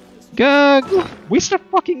 Gago! Waste of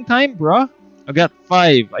fucking time, bro. I got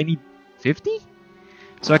 5. I need 50?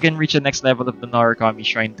 So I can reach the next level of the Narukami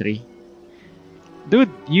Shrine 3. Dude,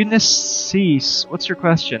 Eunice, what's your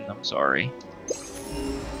question? I'm sorry.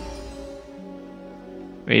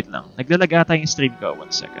 Wait lang. Naglalaga tayong stream ko.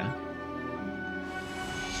 1 second.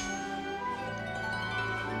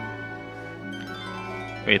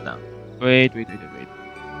 Wait lang. Wait.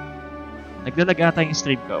 Naglalaga tayong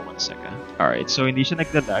stream ko. 1 second. Alright, so hindi siya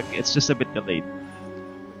naglalag. It's just a bit delayed.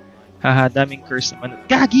 Haha, daming curse naman.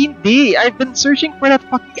 Gagi, hindi! I've been searching for that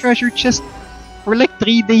fucking treasure chest for like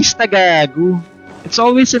 3 days na, gago. It's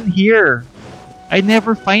always in here. I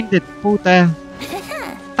never find it, puta.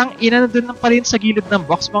 Tang-ina na dun lang pala yun sa gilid ng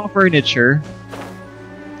box, mga furniture.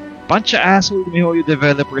 Bunch of asshole MiHoYo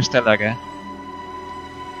developers talaga.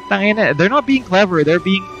 Tang-ina, they're not being clever, they're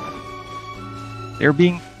being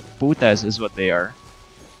putas is what they are.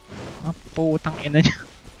 Ah, putang ina niya.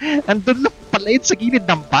 Andun lang pala yun sa gilid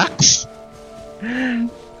ng box.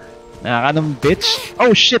 Nakakanong bitch.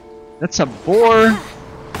 Oh shit, that's a boar.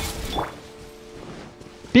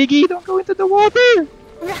 Piggy, don't go into the water!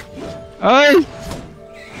 Ay!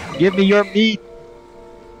 Give me your meat!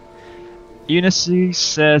 Eunice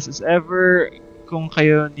says, is ever kung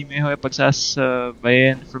kayo ni MiHoYo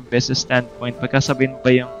pagsasabayan from business standpoint, pagkasabayin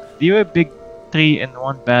ba yung do you a big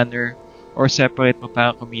 3-in-1 banner or separate mo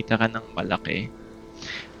para kumita ka ng malaki?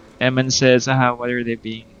 Eman says, what are they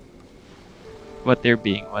being? What they're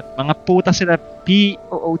being? What? Mga puta sila,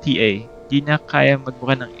 P-O-O-T-A. Di na kaya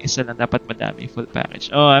magbuka ng isa lang, dapat madami, full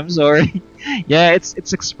package. Oh, I'm sorry. Yeah,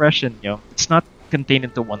 it's expression, yo. It's not contained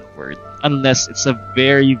into one word. Unless it's a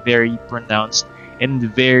very, very pronounced and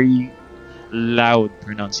very loud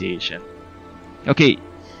pronunciation. Okay,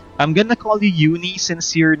 I'm gonna call you Uni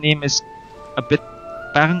since your name is a bit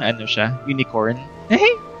parang ano siya, unicorn.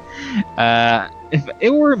 If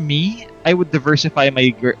it were me, I would diversify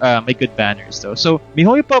my good banners though. So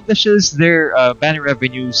MiHoYo publishes their banner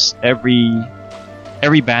revenues every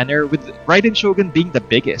banner, with Raiden Shogun being the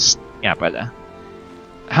biggest. Yeah, pala.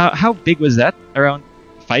 How big was that? Around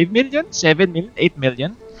 5 million, 7 million, 8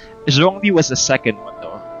 million. Zhongli was the second one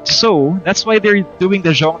though. So that's why they're doing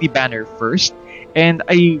the Zhongli banner first. And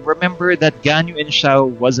I remember that Ganyu and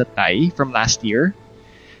Xiao was a tie from last year.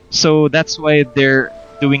 So that's why they're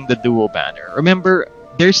doing the duo banner. Remember,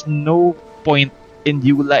 there's no point in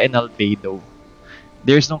Eula and Albedo.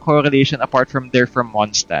 There's no correlation apart from they're from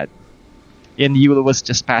Mondstadt. And Eula was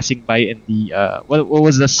just passing by in the what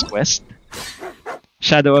was this quest?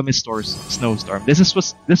 Shadow of Mistor's Snowstorm. This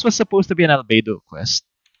was supposed to be an Albedo quest.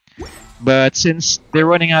 But since they're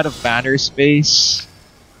running out of banner space.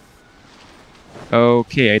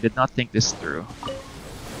 Okay, I did not think this through.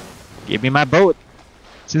 Give me my boat!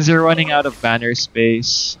 Since they're running out of banner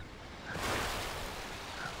space,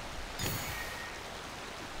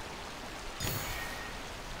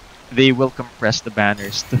 they will compress the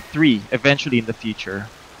banners to 3 eventually in the future.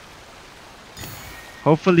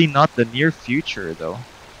 Hopefully not the near future though.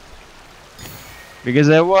 Because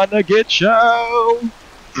I wanna get Xiao!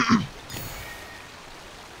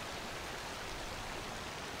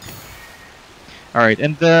 Alright,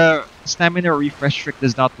 and the stamina refresh trick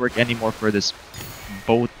does not work anymore for this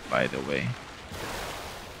boat, by the way.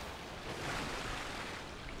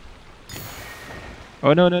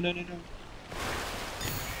 Oh no.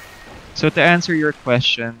 So to answer your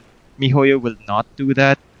question, MiHoYo will not do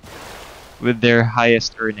that with their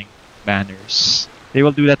highest earning banners. They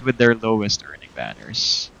will do that with their lowest earning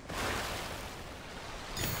banners.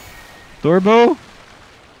 Turbo?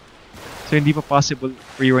 So hindi pa possible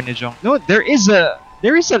rerun ni Zhong. No, there is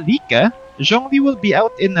a leak, ah. Zhongli will be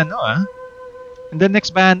out in ano, ah. And the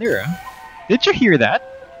next banner, did you hear that?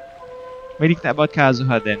 May leak na about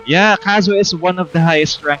Kazuha then. Yeah, Kazuha is one of the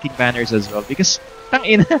highest ranking banners as well because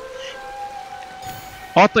tangina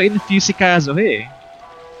auto-infuse si Kazuha eh.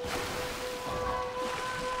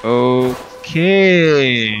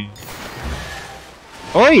 Okay.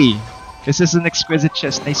 Oi! This is an exquisite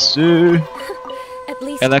chest. Nice. At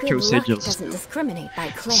least Electro good luck sigils. doesn't discriminate by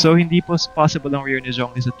claim. So hindi possible ang rare ni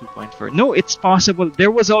Zhongli sa 2.4. No, it's possible. There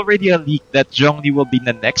was already a leak that Zhongli will be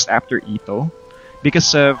the next after Ito.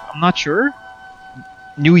 Because I'm not sure.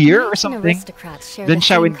 New Year or something. Then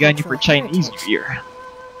Xiao and Ganyu for Chinese New Year.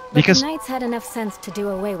 Because the Knights had enough sense to do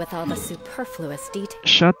away with all the superfluous details.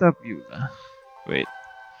 Shut up, Eula. Wait.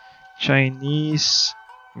 Chinese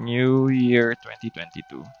New Year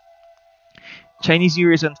 2022. Chinese New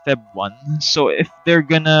Year is on Feb 1. So if they're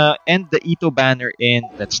gonna end the Ito banner in,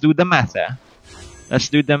 let's do the math, Let's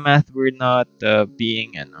do the math. We're not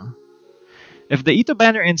being, If the Ito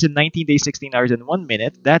banner ends in 19 days, 16 hours, and 1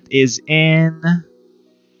 minute, that is in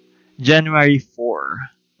January 4.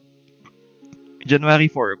 January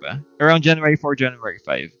 4 ba? Around January 4, January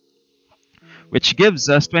 5. Which gives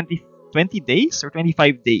us 20 days or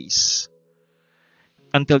 25 days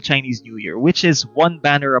until Chinese New Year, which is one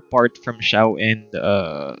banner apart from Xiao and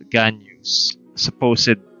Ganyu's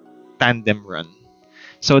supposed tandem run.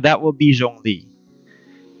 So that will be Zhongli.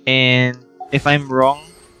 And if I'm wrong,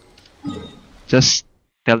 just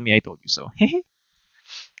tell me I told you so.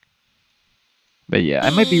 But yeah,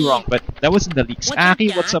 I might be wrong, but that was in the leaks.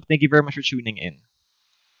 Aki, what's up? Thank you very much for tuning in.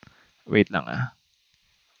 Wait lang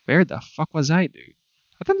Where the fuck was I, dude?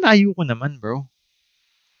 At ang layo ko naman, bro.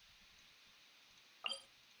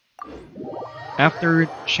 After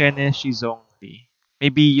Shene, she's only.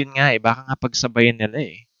 Maybe yun nga baka nga pagsabayan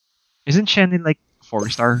nila Isn't Shene like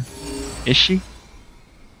 4-star? Is she?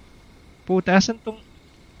 Puta, asan tong...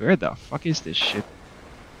 Where the fuck is this shit?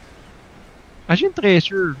 Ashin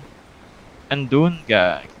treasure. Andun,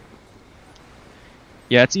 gag.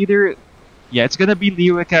 Yeah, it's either... Yeah, it's gonna be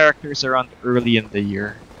Liyue characters around early in the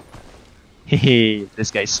year. Hey, this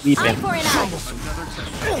guy's sleeping.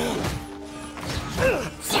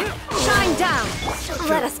 Shine down!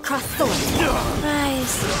 Let us cross swords.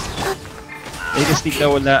 Rise. Latest leak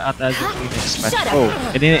daw wala ata yung next match. Oh,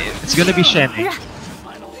 and then it's gonna be Shen.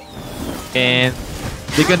 And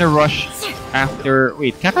they're gonna rush after...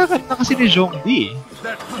 Wait, kakakat na kasi ni Zhongli.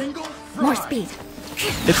 More speed.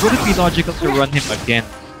 It wouldn't be logical to run him again.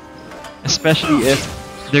 Especially if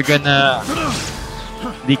they're gonna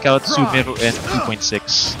leak out Sumeru and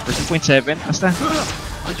 2.6 or 2.7. Basta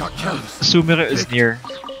Sumeru is near.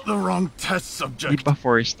 The wrong test subject. Di ba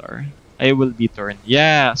 4-star? I will be turned.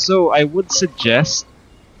 Yeah, so I would suggest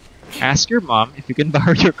ask your mom if you can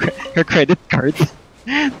borrow her credit card.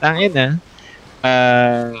 Tangina.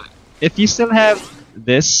 If you still have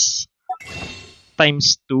this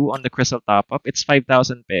times 2 on the crystal top up, it's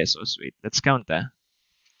 5,000 pesos. Wait, let's count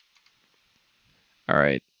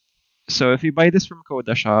Alright. So if you buy this from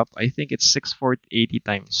Coda Shop, I think it's 6,480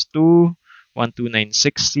 times 2,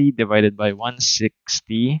 12960 divided by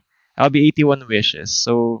 160. I'll be 81 wishes.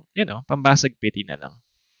 So, pambasag piti na lang.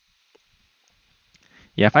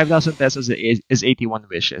 Yeah, 5,000 pesos is 81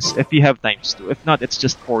 wishes if you have times 2. If not, it's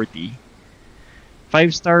just 40.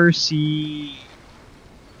 5-star si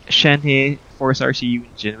Shenhe, 4-star si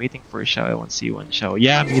Yunjin. Waiting for Xiao. I want C1 Xiao.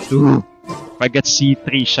 Yeah, me too. If I get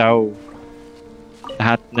C3 Xiao,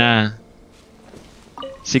 lahat na.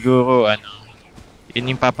 Siguro,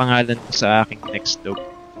 yun yung papangalan ko sa aking next dog.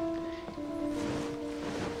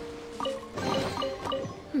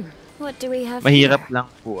 What do we have Mahirap here? lang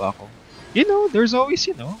po ako. There's always,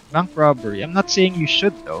 bank robbery. I'm not saying you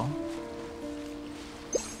should though.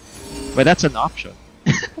 But that's an option.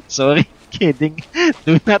 Sorry, kidding.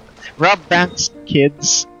 Do not rob banks,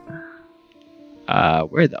 kids.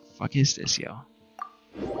 Where the fuck is this, yo?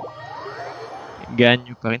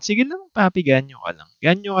 Ganyo pa rin. Sige lang, papi, ganyo ka lang.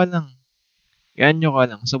 Ganyo ka lang. Ganyo ka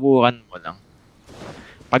lang. Subukan mo lang.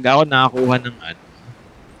 Pag ako nakakuha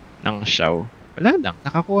ng Xiao, wala lang.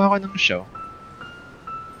 Nakakuha ko ng Xiao.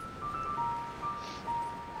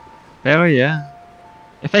 Pero yeah.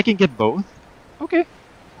 If I can get both, okay.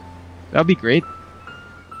 That'll be great.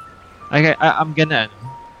 I'm gonna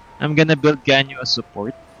build Ganyu as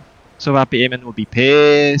support. So Papi Eman will be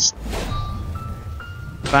pissed.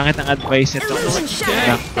 Pangit ang advice nito.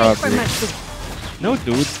 Bank robbery. No,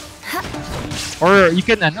 dude. Or you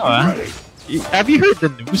can have you heard the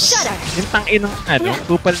news? Yung tangin ng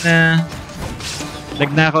kupal na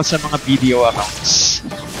nagnakaw sa mga video accounts.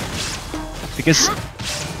 Because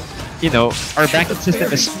you know, our banking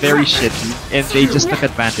system is very shitty, and they just took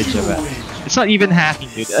advantage of it. It's not even hacking,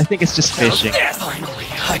 dude. I think it's just phishing.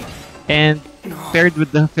 And paired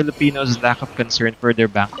with the Filipinos' lack of concern for their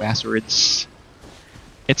bank passwords,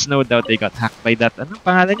 it's no doubt they got hacked by that. Anong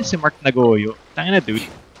pangalan niya? Si Mark Nagoyo. Tangina, dude.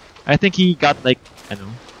 I think he got like,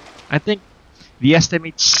 I think the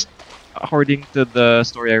estimates, according to the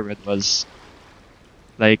story I read, was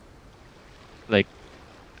like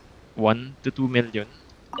 1 to 2 million.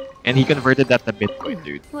 And he converted that to Bitcoin,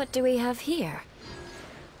 dude. What do we have here?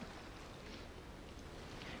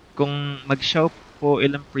 Kung mag-show po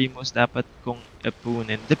ilang primos dapat kong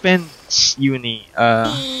ipunin. Depends, Uni.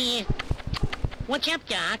 What's up,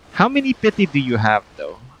 Doc? How many pity do you have,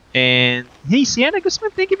 though? And hey, Sienna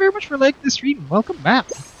Guzman, thank you very much for liking the stream. Welcome back.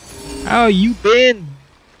 How you been?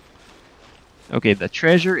 Okay, the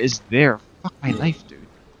treasure is there. Fuck my life, dude.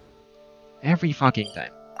 Every fucking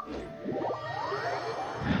time.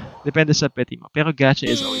 Depende sa pity mo. Pero gacha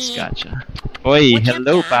is always gacha. Oi,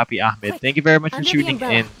 hello, Papi Ahmed. Thank you very much for tuning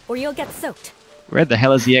in. Or you'll get soaked. Where the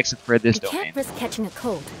hell is the exit for this You domain? can't risk catching a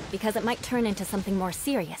cold, because it might turn into something more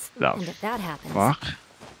serious. Oh, and if that happens... Fuck.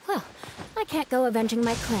 Well, I can't go avenging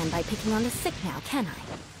my clan by picking on the sick now, can I?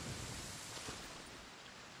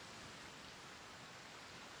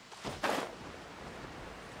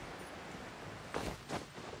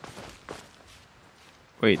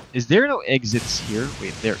 Wait, is there no exits here?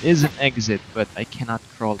 Wait, there is an exit, but I cannot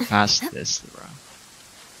crawl past this, bro.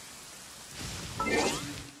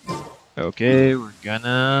 Okay, we're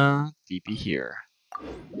gonna TP here.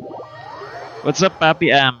 What's up,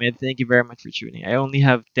 Papi Ahmed? Thank you very much for tuning. I only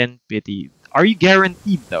have 10 pity. Are you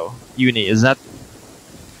guaranteed, though, Uni? Is that...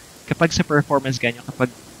 Kapag sa performance ganyan,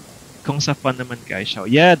 kapag... Kung sa fun naman guys, show.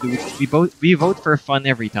 Yeah, dude, we vote for fun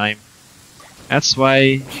every time. That's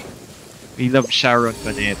why... We love Sharon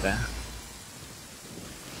Panetta.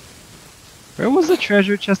 Where was the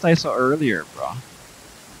treasure chest I saw earlier, bro?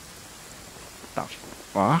 What the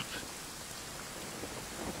fuck?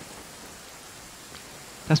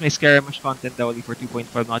 That's my skirmish content that only for 2.5.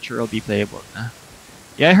 Not sure it'll be playable.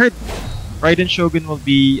 Yeah, I heard Raiden Shogun will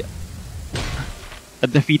be a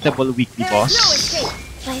defeatable weekly boss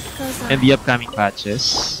in the upcoming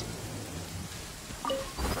patches.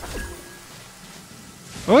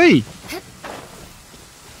 Oi!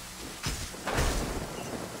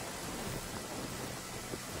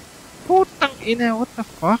 Putang ina, what the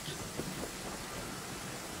fuck?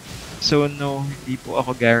 So no, hindi po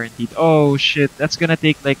ako guaranteed. Oh shit, that's gonna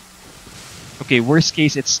take like... Okay, worst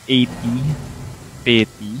case it's 80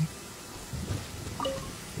 petty.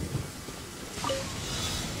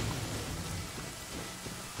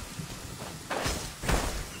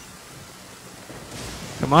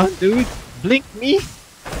 Come on, dude. Blink me.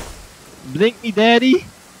 Blink me, daddy.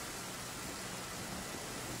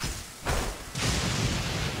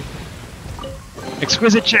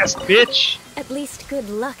 Exquisite chest, bitch! At least good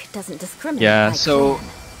luck doesn't discriminate. Yeah, so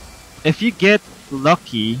if you get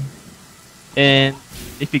lucky and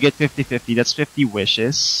if you get 50-50, that's 50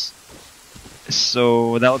 wishes.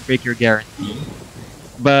 So that would break your guarantee.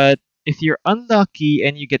 But if you're unlucky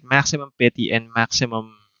and you get maximum pity and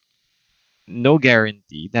maximum no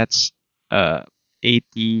guarantee, that's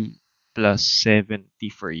 80 plus 70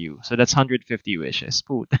 for you. So that's 150 wishes.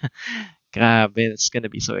 Puta. Grabe, it's gonna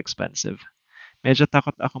be so expensive. Medyo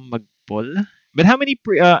takot akong mag-pull. But how many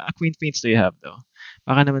Queen Fates do you have though?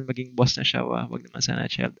 Baka naman maging boss na siya. Wag naman sana,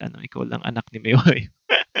 child. Ikaw lang anak ni Mayoy.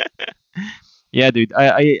 Yeah, dude.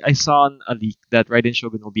 I saw on a leak that Raiden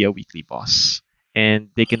Shogun will be a weekly boss. And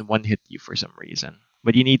they can one-hit you for some reason.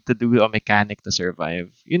 But you need to do a mechanic to survive.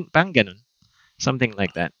 Yun, pang ganun. Something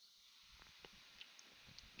like that.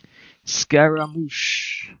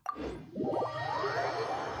 Scaramouche.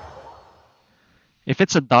 If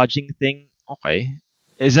it's a dodging thing, okay.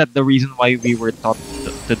 Is that the reason why we were taught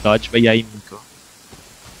to dodge by Yai Miko?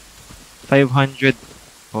 500...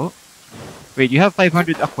 Oh? Wait, you have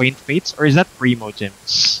 500 Acquaint Fates? Or is that Primo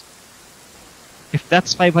Gems? If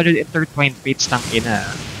that's 500 Intertwined Fates, tang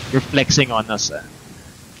ina. You're flexing on us.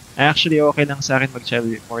 Actually, okay lang sa akin mag-child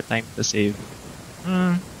with more time to save.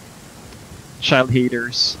 Child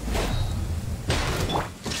haters.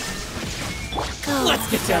 Let's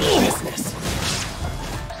get down to business.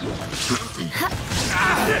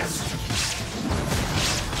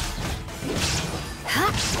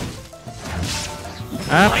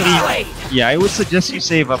 Yeah, I would suggest you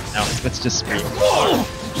save up now. Let's just scream.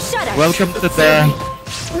 Shut up. Welcome to the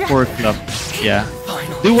core club. Yeah.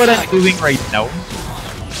 Do what I'm doing right now.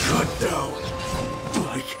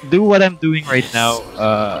 Do what I'm doing right now.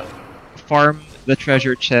 Farm the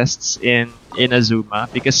treasure chests in Azuma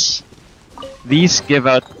because these give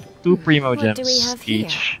out 2 Primo What do we Gems have here?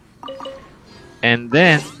 each. And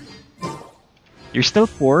then, you're still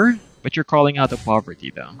poor, but you're crawling out of poverty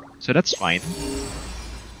though. So that's fine.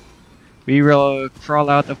 We will crawl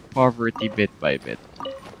out of poverty bit by bit.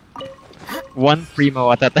 1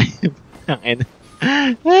 Primo at a time. And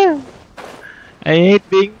I hate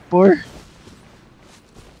being poor.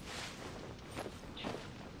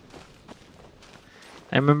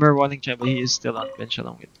 I remember wanting Chai, but he is still on bench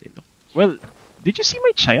along with Lilo. Well, did you see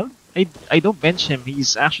my child? I don't bench him.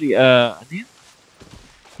 He's actually ano yun?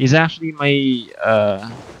 He's actually my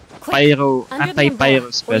pyro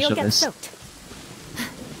anti-pyro specialist.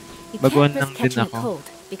 Baguhan lang din ako.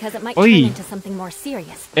 Because it might Oy. turn into something more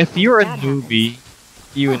serious. If you're a That newbie,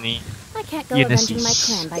 Uni, I can't go Ulysses. avenging my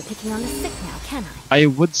clan by picking on the sick now, can I? I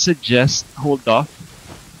would suggest hold off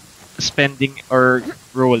spending or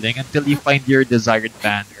rolling until you find your desired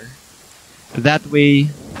banner. That way,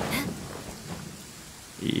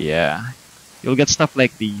 yeah, you'll get stuff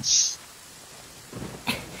like these.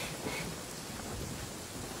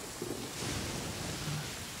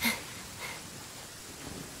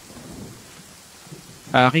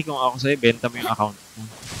 Aki, kung ako sa'yo, benta mo yung account mo.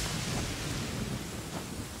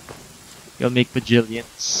 You'll make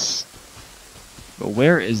bajillions. But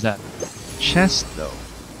where is that chest, though?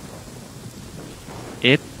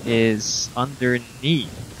 It is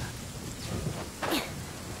underneath.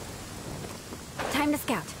 Time to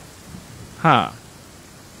scout. Huh.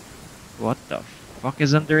 What the fuck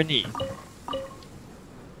is underneath?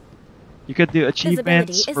 You could do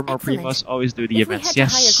achievements Visibility is for more excellent. primos. Always do the If we events. head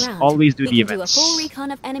to higher Yes, ground, always do we the can events. do a full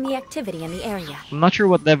recon of enemy activity in the area. I'm not sure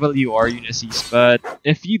what level you are, Ulysses, but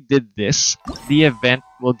if you did this, the event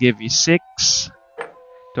will give you 6,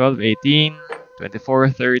 12, 18, 24,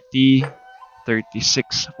 30,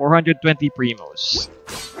 36, 420 primos.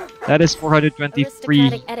 That is 420 free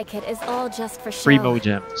Aristocratic etiquette is all just for show. primo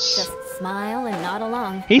gems. Just smile and nod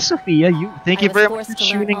along. Hey Sophia, thank I you was very much forced for to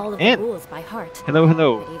learn tuning all of the in. rules by heart. Hello,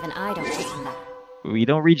 hello. But even I don't teach them that. We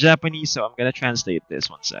don't read Japanese, so I'm gonna translate this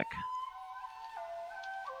one sec.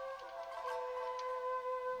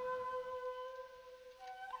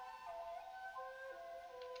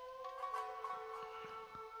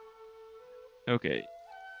 Okay.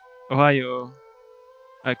 Ohayo.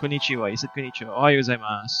 Konnichiwa. You said konnichiwa. Ohayo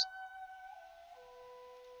gozaimasu.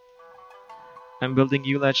 I'm building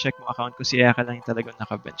Eula. Check mo account ko. Si Eka lang yung talagang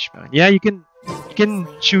naka-bench pa. Yeah, you can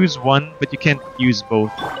choose one, but you can't use both.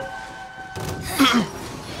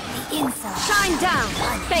 Shine down!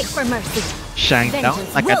 Beg for mercy! Shine down.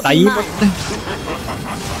 Vengeance will be Nakatayo mo.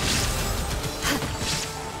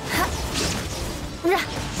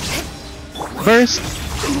 Burst.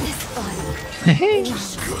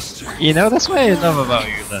 You know, that's what I love about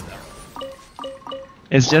Eula.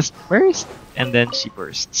 It's just burst, and then she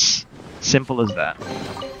bursts. Simple as that.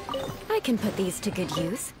 I can put these to good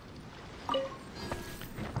use.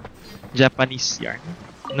 Japanese yarn.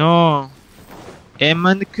 No.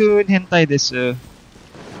 Eman-kun hentai desu.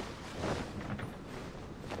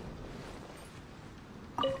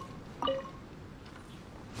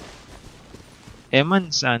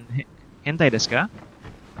 Eman-san, hentai desu ka?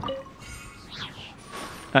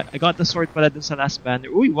 I got the sword pala dun sa last banner.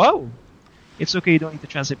 Uy, wow! It's okay, you don't need to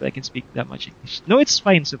translate, but I can speak that much English. No, it's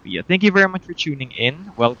fine, Sophia. Thank you very much for tuning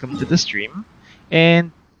in. Welcome to the stream.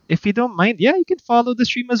 And if you don't mind, yeah, you can follow the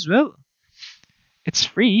stream as well. It's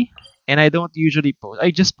free, and I don't usually post.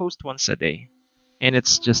 I just post once a day. And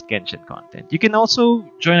it's just Genshin content. You can also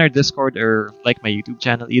join our Discord or like my YouTube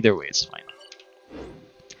channel. Either way, it's fine.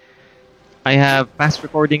 I have past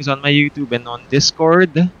recordings on my YouTube and on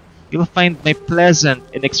Discord. You'll find my pleasant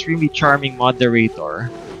and extremely charming moderator,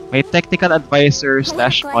 my technical advisor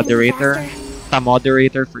slash moderator, the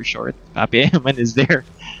moderator for short. Papi Eman is there.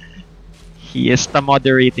 He is the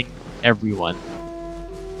moderating everyone.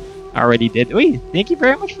 Already did. Wait, thank you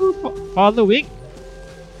very much for following.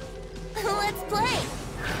 Let's play!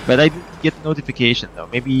 But I didn't get notification though.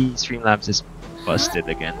 Maybe Streamlabs is busted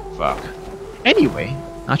again. Fuck. Anyway,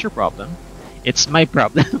 not your problem. It's my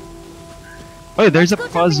problem. Oh, there's a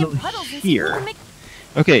puzzle here.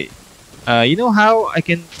 Okay, you know how I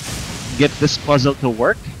can get this puzzle to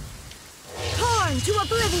work? Torn to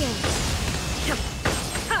oblivion!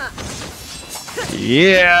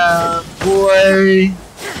 Yeah, boy!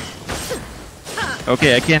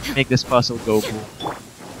 Okay, I can't make this puzzle go boom.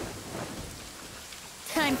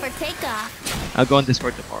 Time for takeoff. I'll go on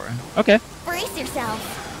Discord tomorrow. Okay. Brace yourself.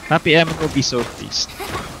 Happy Em will be so pleased.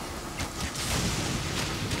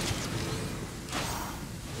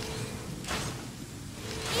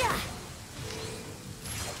 Yeah.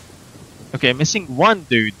 Okay, missing one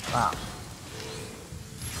dude. Wow.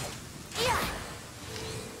 Yeah.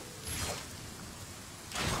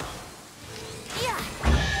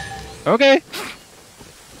 Okay.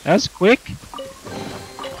 That's quick.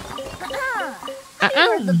 Have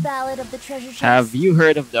you heard the Ballad of the Treasure Chest? Have you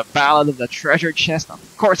heard of the Ballad of the Treasure Chest?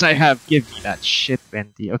 Of course I have. Give me that shit,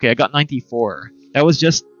 Venti. Okay, I got 94. That was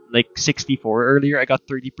just like 64 earlier. I got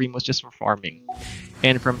 30 primos just from farming.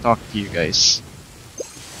 And from talking to you guys.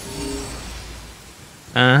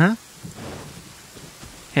 Uh-huh.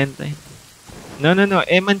 Hentai. No.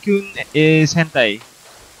 Eman-kun is hentai.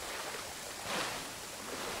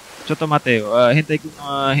 Choto Mateo.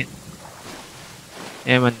 Hentai-kun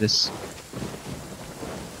Eman this.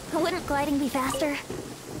 Wouldn't gliding be faster?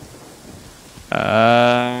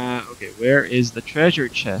 Okay, where is the treasure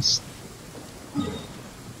chest?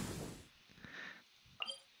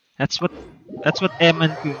 That's what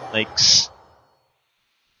Eman-kun likes.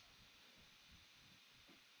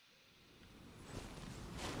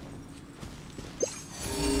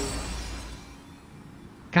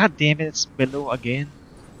 God damn it, it's below again.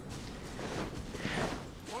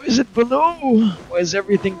 Why is it below? Why is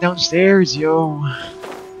everything downstairs, yo?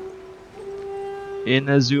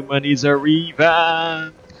 Inazuma needs a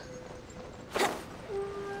revamp.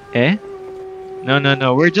 Eh?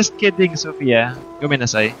 No. We're just kidding, Sophia.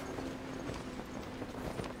 Gomenasai.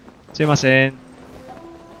 Sumimasen.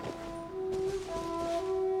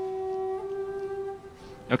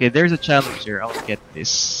 Okay, there's a challenge here. I'll get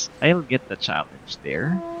this. I'll get the challenge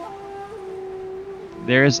there.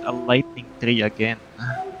 There's a lightning tree again.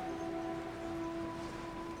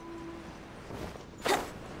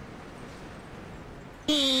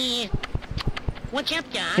 What's up,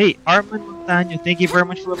 John? Hey, Armin Montaño, thank you very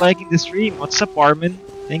much for liking the stream. What's up, Armin?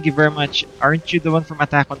 Thank you very much. Aren't you the one from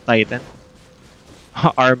Attack on Titan?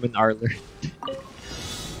 Armin Arler.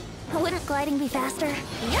 Wouldn't gliding be faster?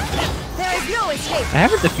 There is no escape! I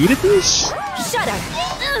haven't defeated these? Shudder!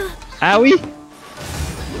 Owie?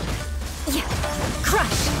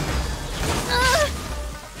 Crush!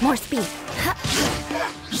 More speed!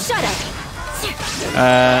 Shudder!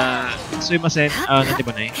 Sumimasen. Nandi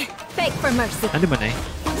mo na eh. Beg for mercy! Nandi mo na eh.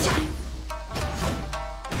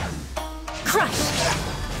 Crush!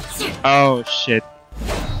 Oh, shit.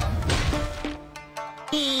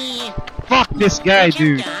 Fuck this guy,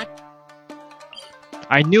 dude.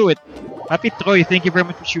 I knew it. Papi Troy, thank you very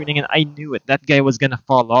much for tuning in. I knew it. That guy was gonna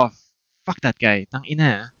fall off. Fuck that guy. Tang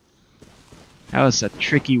ina. That was a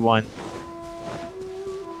tricky one.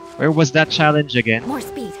 Where was that challenge again? More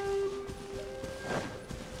speed!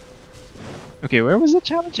 Okay, where was the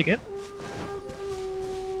challenge again?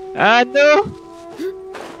 Ah, no!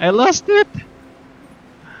 I lost it!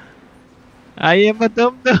 I am a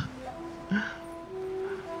dum-dum.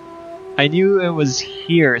 I knew it was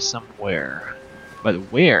here somewhere. But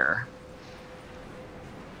where?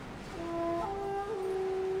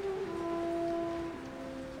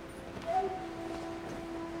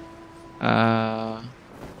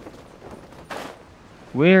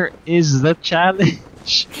 Where is the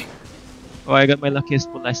challenge? Oh, I got my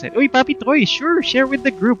luckiest pull last night. Uy, Papi Troy, sure, share with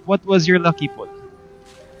the group what was your lucky pull.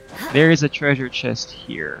 There is a treasure chest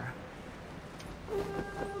here.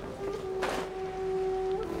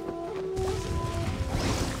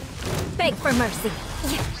 Beg for mercy!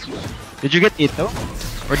 Did you get Ito?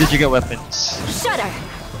 Or did you get weapons? Shudder!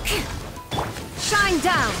 Shine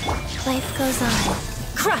down! Life goes on.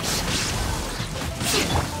 Crush!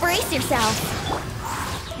 Brace yourself!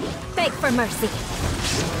 Beg for mercy!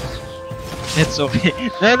 It's okay.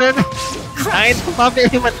 No. Ay, ito, Papi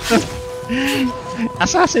Eman to.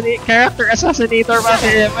 Character assassinator,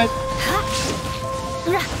 Papi Eman.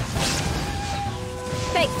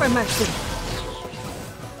 Beg for mercy!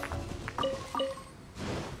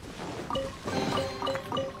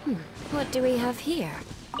 What do we have here?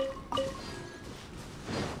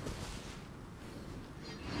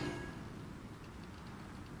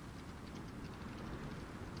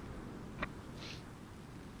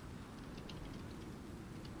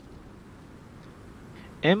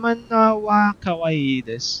 Eman wa kawaii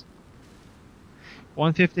desu.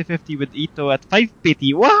 150-50 with Ito at 5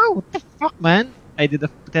 pity. Wow! What the fuck, man? I did a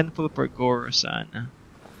 10 full per Goro-san.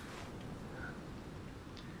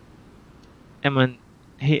 Eman,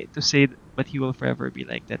 hate to say, but he will forever be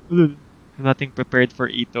like that. Nothing prepared for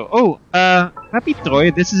Ito. Oh, Happy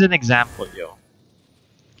Troy, this is an example, yo.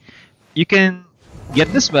 You can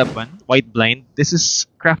get this weapon, White Blind. This is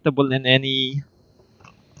craftable in any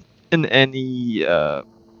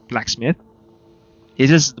blacksmith.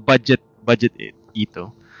 This is the budget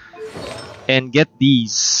Ito. And get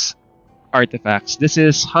these artifacts. This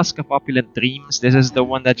is Husk of Opulent Dreams. This is the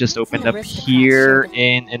one that just opened up here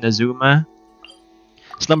in Inazuma.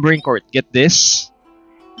 Slumbering Court. Get this.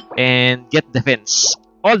 And get defense.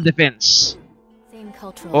 All defense. same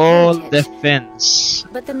cultural All heritage. defense.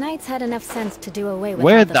 But the knights had enough sense to do away with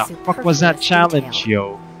Where all the the fuck was that superfluous challenge, detail.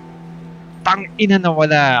 yo? Tang ina na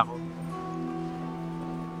wala ako.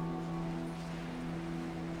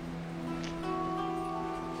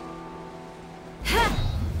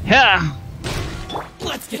 Ha!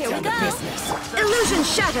 Let's get Here we down to go. business. Illusion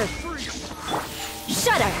shattered.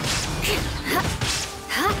 Shudder.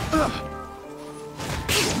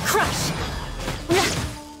 Crush.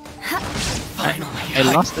 Finally, I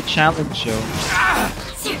lost the challenge, yo.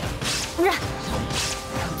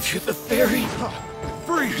 to the ferry.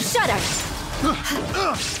 Shudder.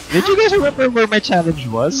 Did you guys remember where my challenge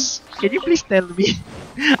was? Can you please tell me?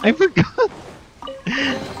 I forgot.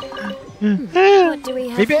 What do we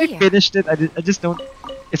have Maybe I here? finished it. I just don't.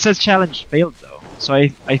 It says challenge failed though, so I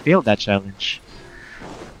failed that challenge.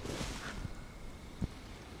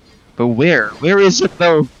 But where? Where is it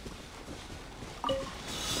though?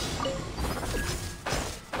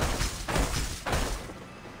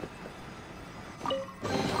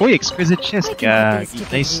 Uy, exquisite chest. I can put these to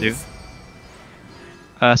good Nice too. use.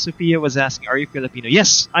 Sophia was asking, are you Filipino?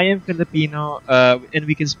 Yes, I am Filipino, and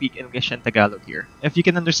we can speak English and Tagalog here. If you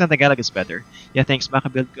can understand Tagalog, it's better. Yeah, thanks.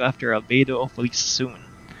 Makabuild ko after Albedo, hopefully soon.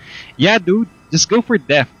 Yeah, dude, just go for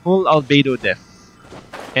Def. Full Albedo Def.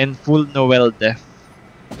 And full Noel Def.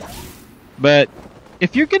 But,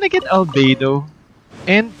 if you're gonna get Albedo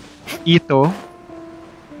and Ito,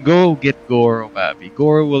 go get Goro, Papi.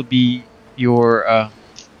 Goro will be your,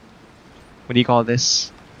 what do you call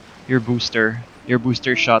this? Your booster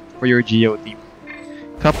shot for your Geo team.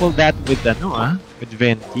 Couple that with with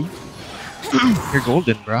Venti. You're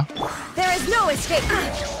golden, bro. There is no escape.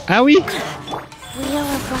 Owie! Wheel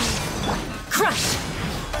of life. Crush.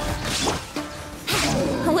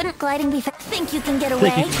 Wouldn't gliding be think you can get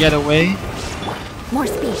Think you can get away. More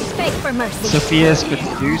speed. Beg for mercy. Sophia's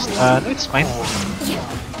confused. No, it's fine.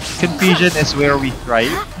 Confusion is where we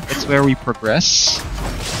thrive. It's where we progress.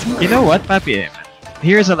 You know what, Papi?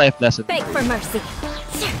 Here's a life lesson. Beg for mercy.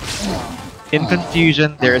 In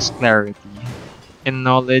confusion, there is clarity. In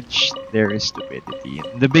knowledge, there is stupidity.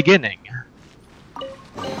 In the beginning.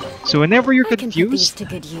 So whenever you're I can put these confused, to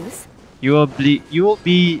good use. you will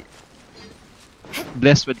be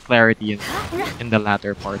blessed with clarity in the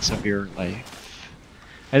latter parts of your life.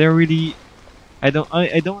 Sadly, I don't.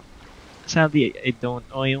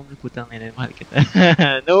 Oh, yung putang ina, mahal kita.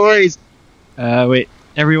 No worries. Wait.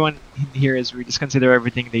 Everyone here is we just consider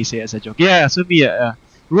everything they say as a joke. Yeah, Sophia.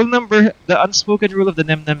 The unspoken rule of the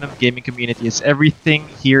Nem gaming community is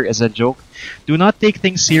everything here is a joke. Do not take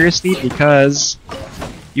things seriously because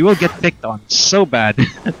you will get picked on so bad.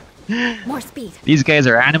 More speed. These guys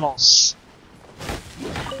are animals.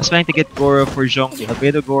 I was planning to get Goro for Zhongli.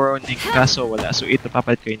 Albedo Goro ning kaso wala. So ito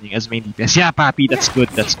papalit ko yun as main DPS. Yeah, papi, that's good.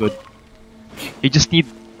 That's good. You just need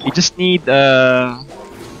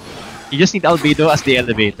Albedo as the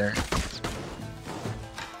elevator.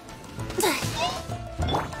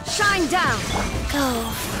 Shine down. Go.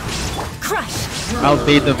 Crush.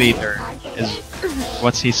 Albedo Vader is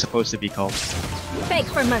what he's supposed to be called. Beg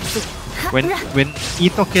for mercy. When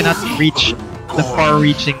Ito cannot reach the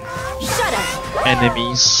far-reaching Shudder.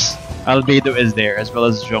 enemies, Albedo is there as well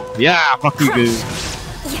as Zhong. Yeah, fuck you, dude.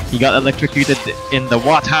 He got electrocuted in the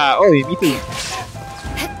water. Oh, me too.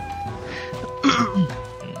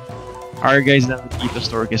 Are guys done with Ito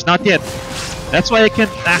Storkis? Not yet. That's why I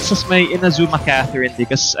can't access my Inazuma Catherine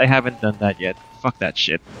because I haven't done that yet. Fuck that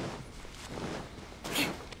shit.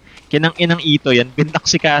 Kinang inang Ito yan. Bintak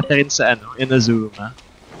si Catherine sa Inazuma.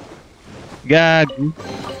 Gagu.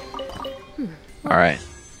 Alright.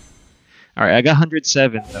 Alright, I got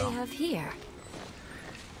 107 What do though. we have here?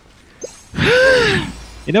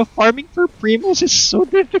 You know, farming for primos is so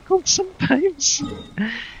difficult sometimes.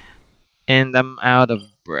 And I'm out of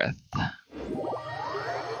breath.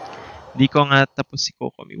 Di ko nga tapos si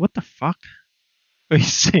Kokomi. What the fuck? Wait,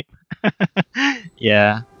 same.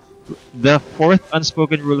 Yeah. The fourth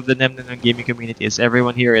unspoken rule of the Nem gaming community is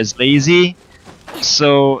everyone here is lazy.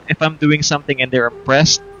 So if I'm doing something and they're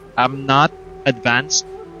impressed, I'm not advanced.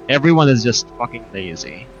 Everyone is just fucking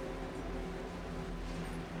lazy.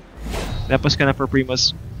 Tapos ka na for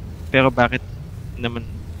primos. Pero bakit naman...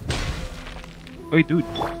 Oy, dude.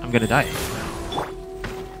 I'm gonna die.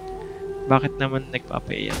 Bakit naman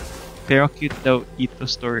nagpapaiyak? Pero cute daw Ito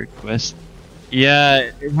story request.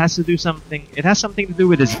 Yeah, it has to do something. It has something to do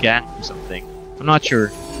with his gang or something. I'm not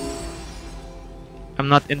sure. I'm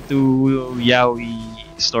not into yaoi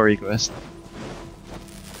story quest.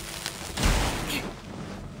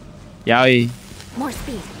 Yaoi. More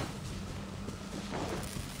speed.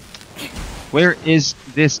 Where is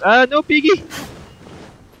this? No, Piggy!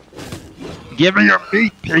 Give me your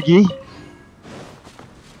meat, piggy!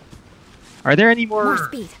 Are there any More more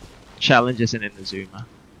speed. challenges in Inazuma?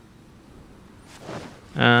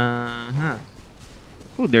 Uh-huh.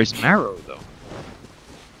 Ooh, there's Marrow, though.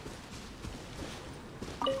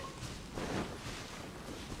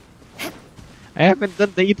 I haven't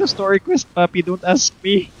done the Ito story quest, puppy. Don't ask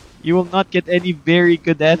me. You will not get any very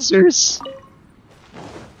good answers.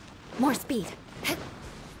 More speed.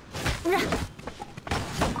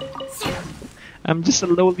 I'm just a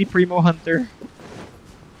lowly primo hunter.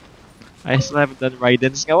 I still haven't done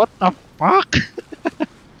Raiden's. What the fuck?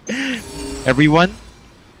 Everyone,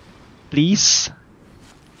 please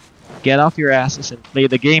get off your asses and play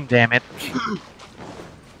the game, damn it.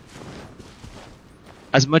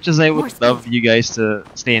 As much as I would love you guys to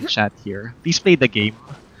stay in chat here, please play the game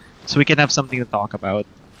so we can have something to talk about.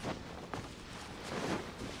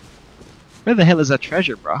 Where the hell is that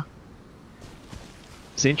treasure, bruh?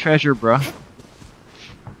 Same treasure, bruh.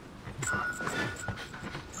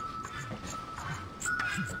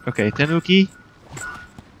 Okay, Tanuki.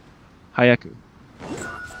 Hayaku.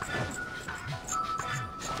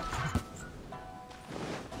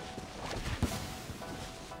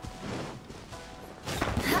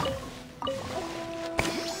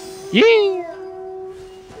 Yeah!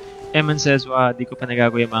 Eman says, wow, di ko pa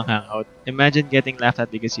nagagawa yung mga hangout. Imagine getting laughed at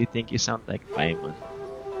because you think you sound like Paimon.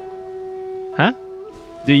 Huh?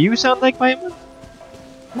 Do you sound like Paimon?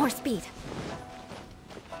 More speed.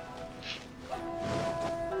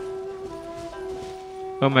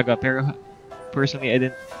 Oh my god, pero personally I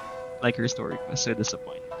didn't like her story quest, so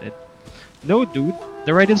disappointed. No dude,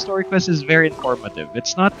 the Raiden story quest is very informative.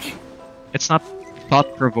 It's not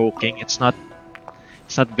thought provoking, it's not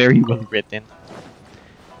very well written.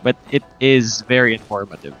 But it is very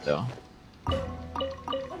informative though.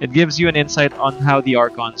 It gives you an insight on how the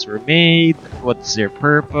Archons were made, what's their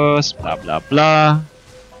purpose, blah blah blah.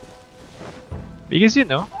 Because you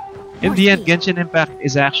know, in the end, Genshin Impact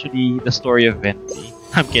is actually the story of Venti.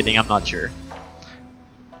 I'm kidding, I'm not sure.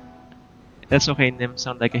 That's okay, Nim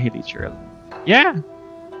sound like a hilly churl. Yeah!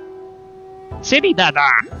 Silly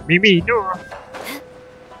Dada! Mimi, no!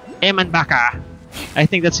 Eman Baka! I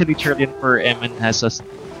think that's silly churlian for Eman has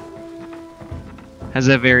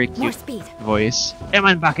a very cute voice.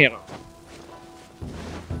 Eman Bakero!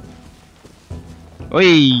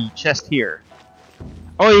 Oi! Chest here.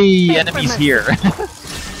 Oi! Enemies here!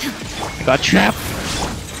 I got trapped!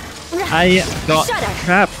 I got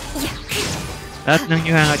trapped! Lahat ng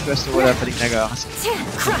new hangout quest na wala pa rin nagawa kasi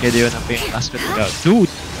kaya yun ang pa yung last bit nagawa.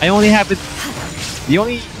 Dude! I only haven't... The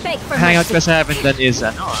only hangout quest I haven't done is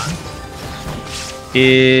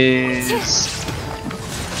is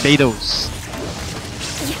Betos.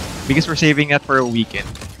 Because we're saving that for a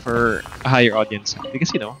weekend for a higher audience.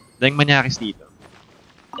 Because you know, dahil manyakis dito.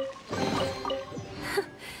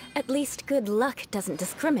 At least good luck doesn't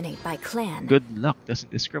discriminate by clan. Good luck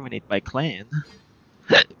doesn't discriminate by clan.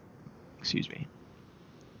 Excuse me.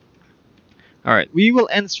 Alright, we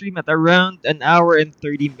will end stream at around an hour and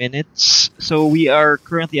 30 minutes. So we are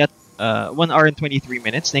currently at 1 hour and 23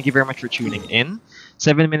 minutes. Thank you very much for tuning in.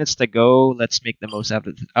 7 minutes to go. Let's make the most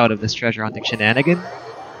out of this treasure hunting shenanigan.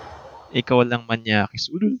 Ikaw lang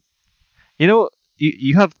manyakis. You know,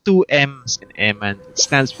 you have two M's in Eman. It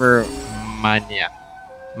stands for maniac.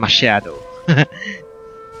 Masyado.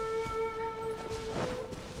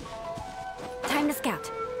 Time to scout.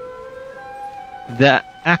 The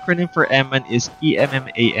acronym for Eman is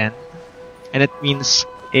EMMAN. And it means,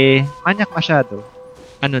 manyak masyado.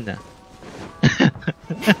 Ano na?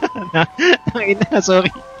 Sorry.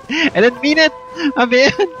 I didn't mean it!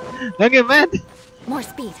 Abiyan! Don't get mad! More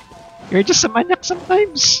speed. You're just a manyak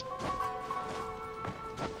sometimes.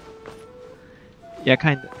 Yeah,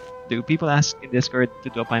 kinda. Do people ask in Discord to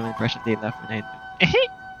do a Paimon impression they left when I do?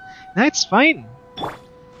 No, it's fine.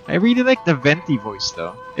 I really like the Venti voice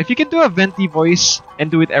though. If you can do a Venti voice and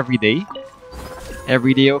do it every day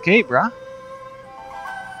okay, bruh.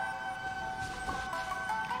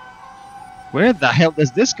 Where the hell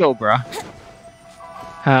does this go, bruh?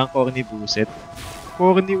 Ha, ang corny buset.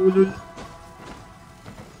 Corny ulul.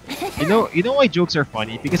 You know why jokes are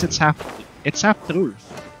funny? Because it's half truth.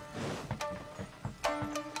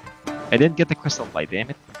 I didn't get the crystal fly, damn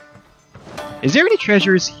it. Is there any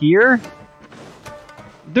treasures here?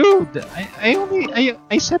 Dude,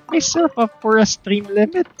 I set myself up for a stream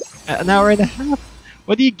limit. An hour and a half.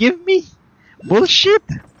 What do you give me? Bullshit!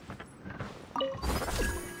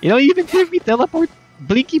 You don't even give me teleport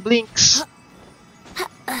blinky blinks.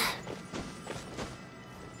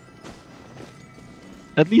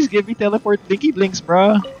 At least give me teleport blinky blinks,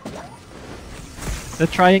 bruh.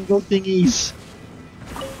 The triangle thingies.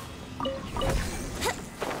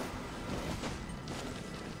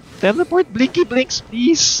 Teleport Blinky Blinks,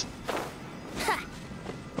 please.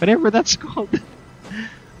 Whatever that's called.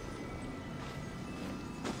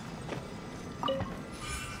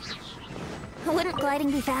 Wouldn't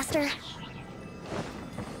gliding be faster?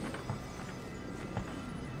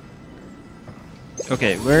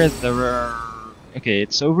 Okay, where is the... Okay,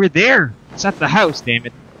 it's over there. It's at the house, damn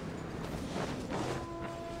it.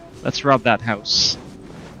 Let's rob that house.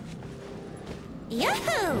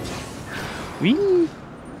 Yahoo! Whee!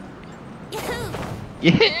 Yahoo!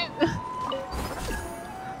 Yeah!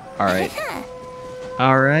 Alright.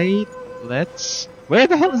 Alright, let's... Where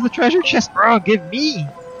the hell is the treasure chest, bro? Give me!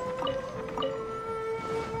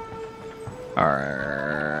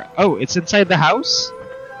 Oh, it's inside the house?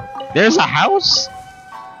 There's a house?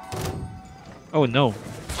 Oh no.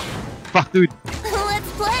 Fuck, dude.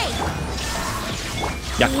 Let's play!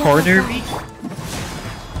 Ya corner me?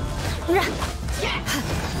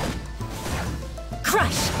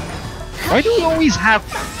 Crush! Why do we always have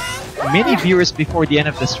many viewers before the end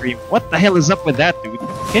of the stream? What the hell is up with that, dude?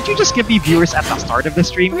 Can't you just give me viewers at the start of the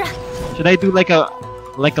stream? Should I do like a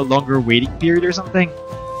longer waiting period or something?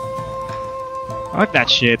 Fuck that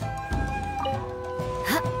shit.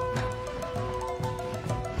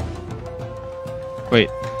 Wait.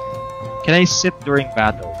 Can I sit during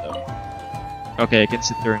battle though? Okay, I can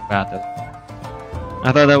sit during battle.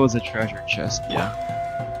 I thought that was a treasure chest, yeah.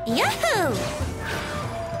 Yahoo!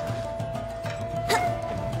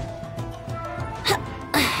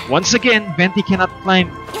 Once again, Venti cannot climb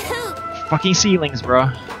Yahoo! fucking ceilings, bro.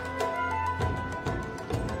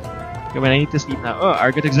 Come on, I need to sleep now. Oh,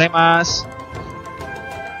 arigatou gozaimasu.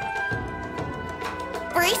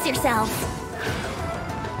 Brace yourself!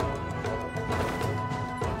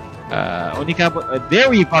 Onikabo, there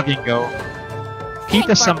we fucking go. Key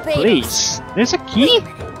to some place. There's a key?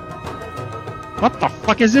 What the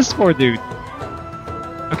fuck is this for, dude?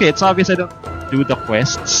 Okay, it's obvious I don't do the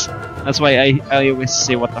quests. That's why I always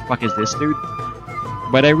say, what the fuck is this, dude?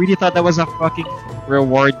 But I really thought that was a fucking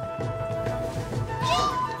reward.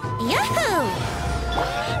 Yahoo!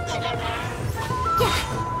 Yeah. Go.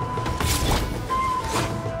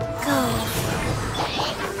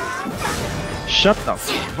 Shut the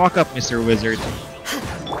fuck up, Mr. Wizard.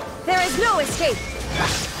 There is no escape!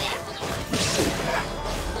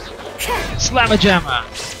 Slamma-jamma!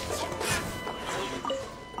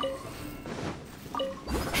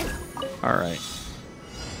 Alright.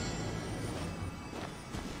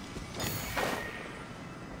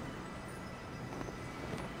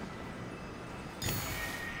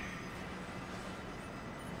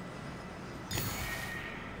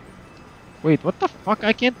 Wait, what the fuck?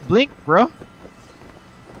 I can't blink, bro.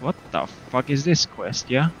 What the fuck is this quest,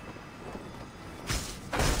 yeah?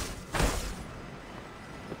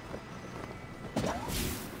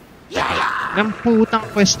 Ng putang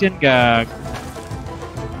question, gag.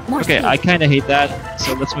 Okay, I kinda hate that,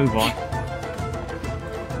 so let's move on.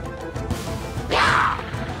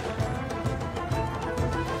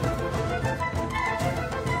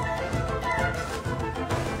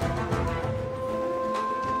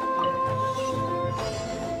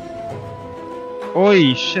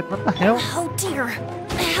 Oi, shit, what the hell? Oh dear,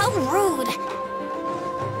 how rude!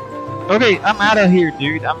 Okay, I'm out of here,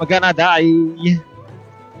 dude. I'm gonna die.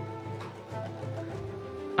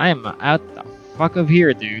 I am out the fuck of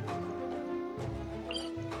here, dude.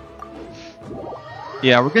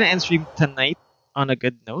 Yeah, we're gonna end stream tonight on a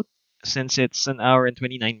good note, since it's an hour and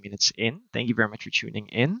 29 minutes in. Thank you very much for tuning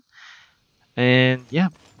in. And yeah,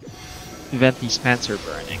 Venti's pants are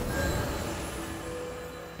burning.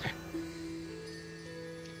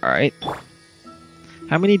 Alright.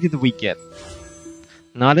 How many did we get?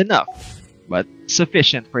 Not enough, but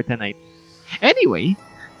sufficient for tonight. Anyway,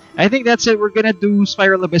 I think that's it. We're gonna do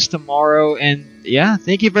Spiral Abyss tomorrow, and yeah,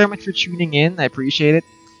 thank you very much for tuning in. I appreciate it.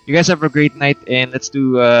 You guys have a great night, and let's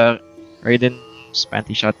do Raiden's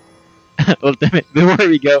Panty Shot Ultimate before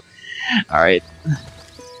we go. Alright.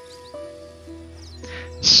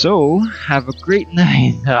 So, have a great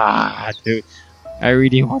night. Ah, dude. I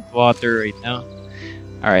really want water right now.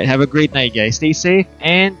 Alright, have a great night, guys. Stay safe,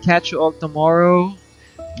 and catch you all tomorrow.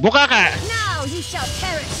 Bukaka! Now you shall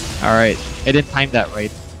perish! Alright, I didn't time that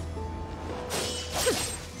right.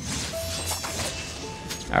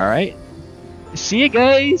 Alright. See you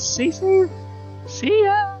guys. Stay safe. See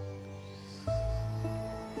ya.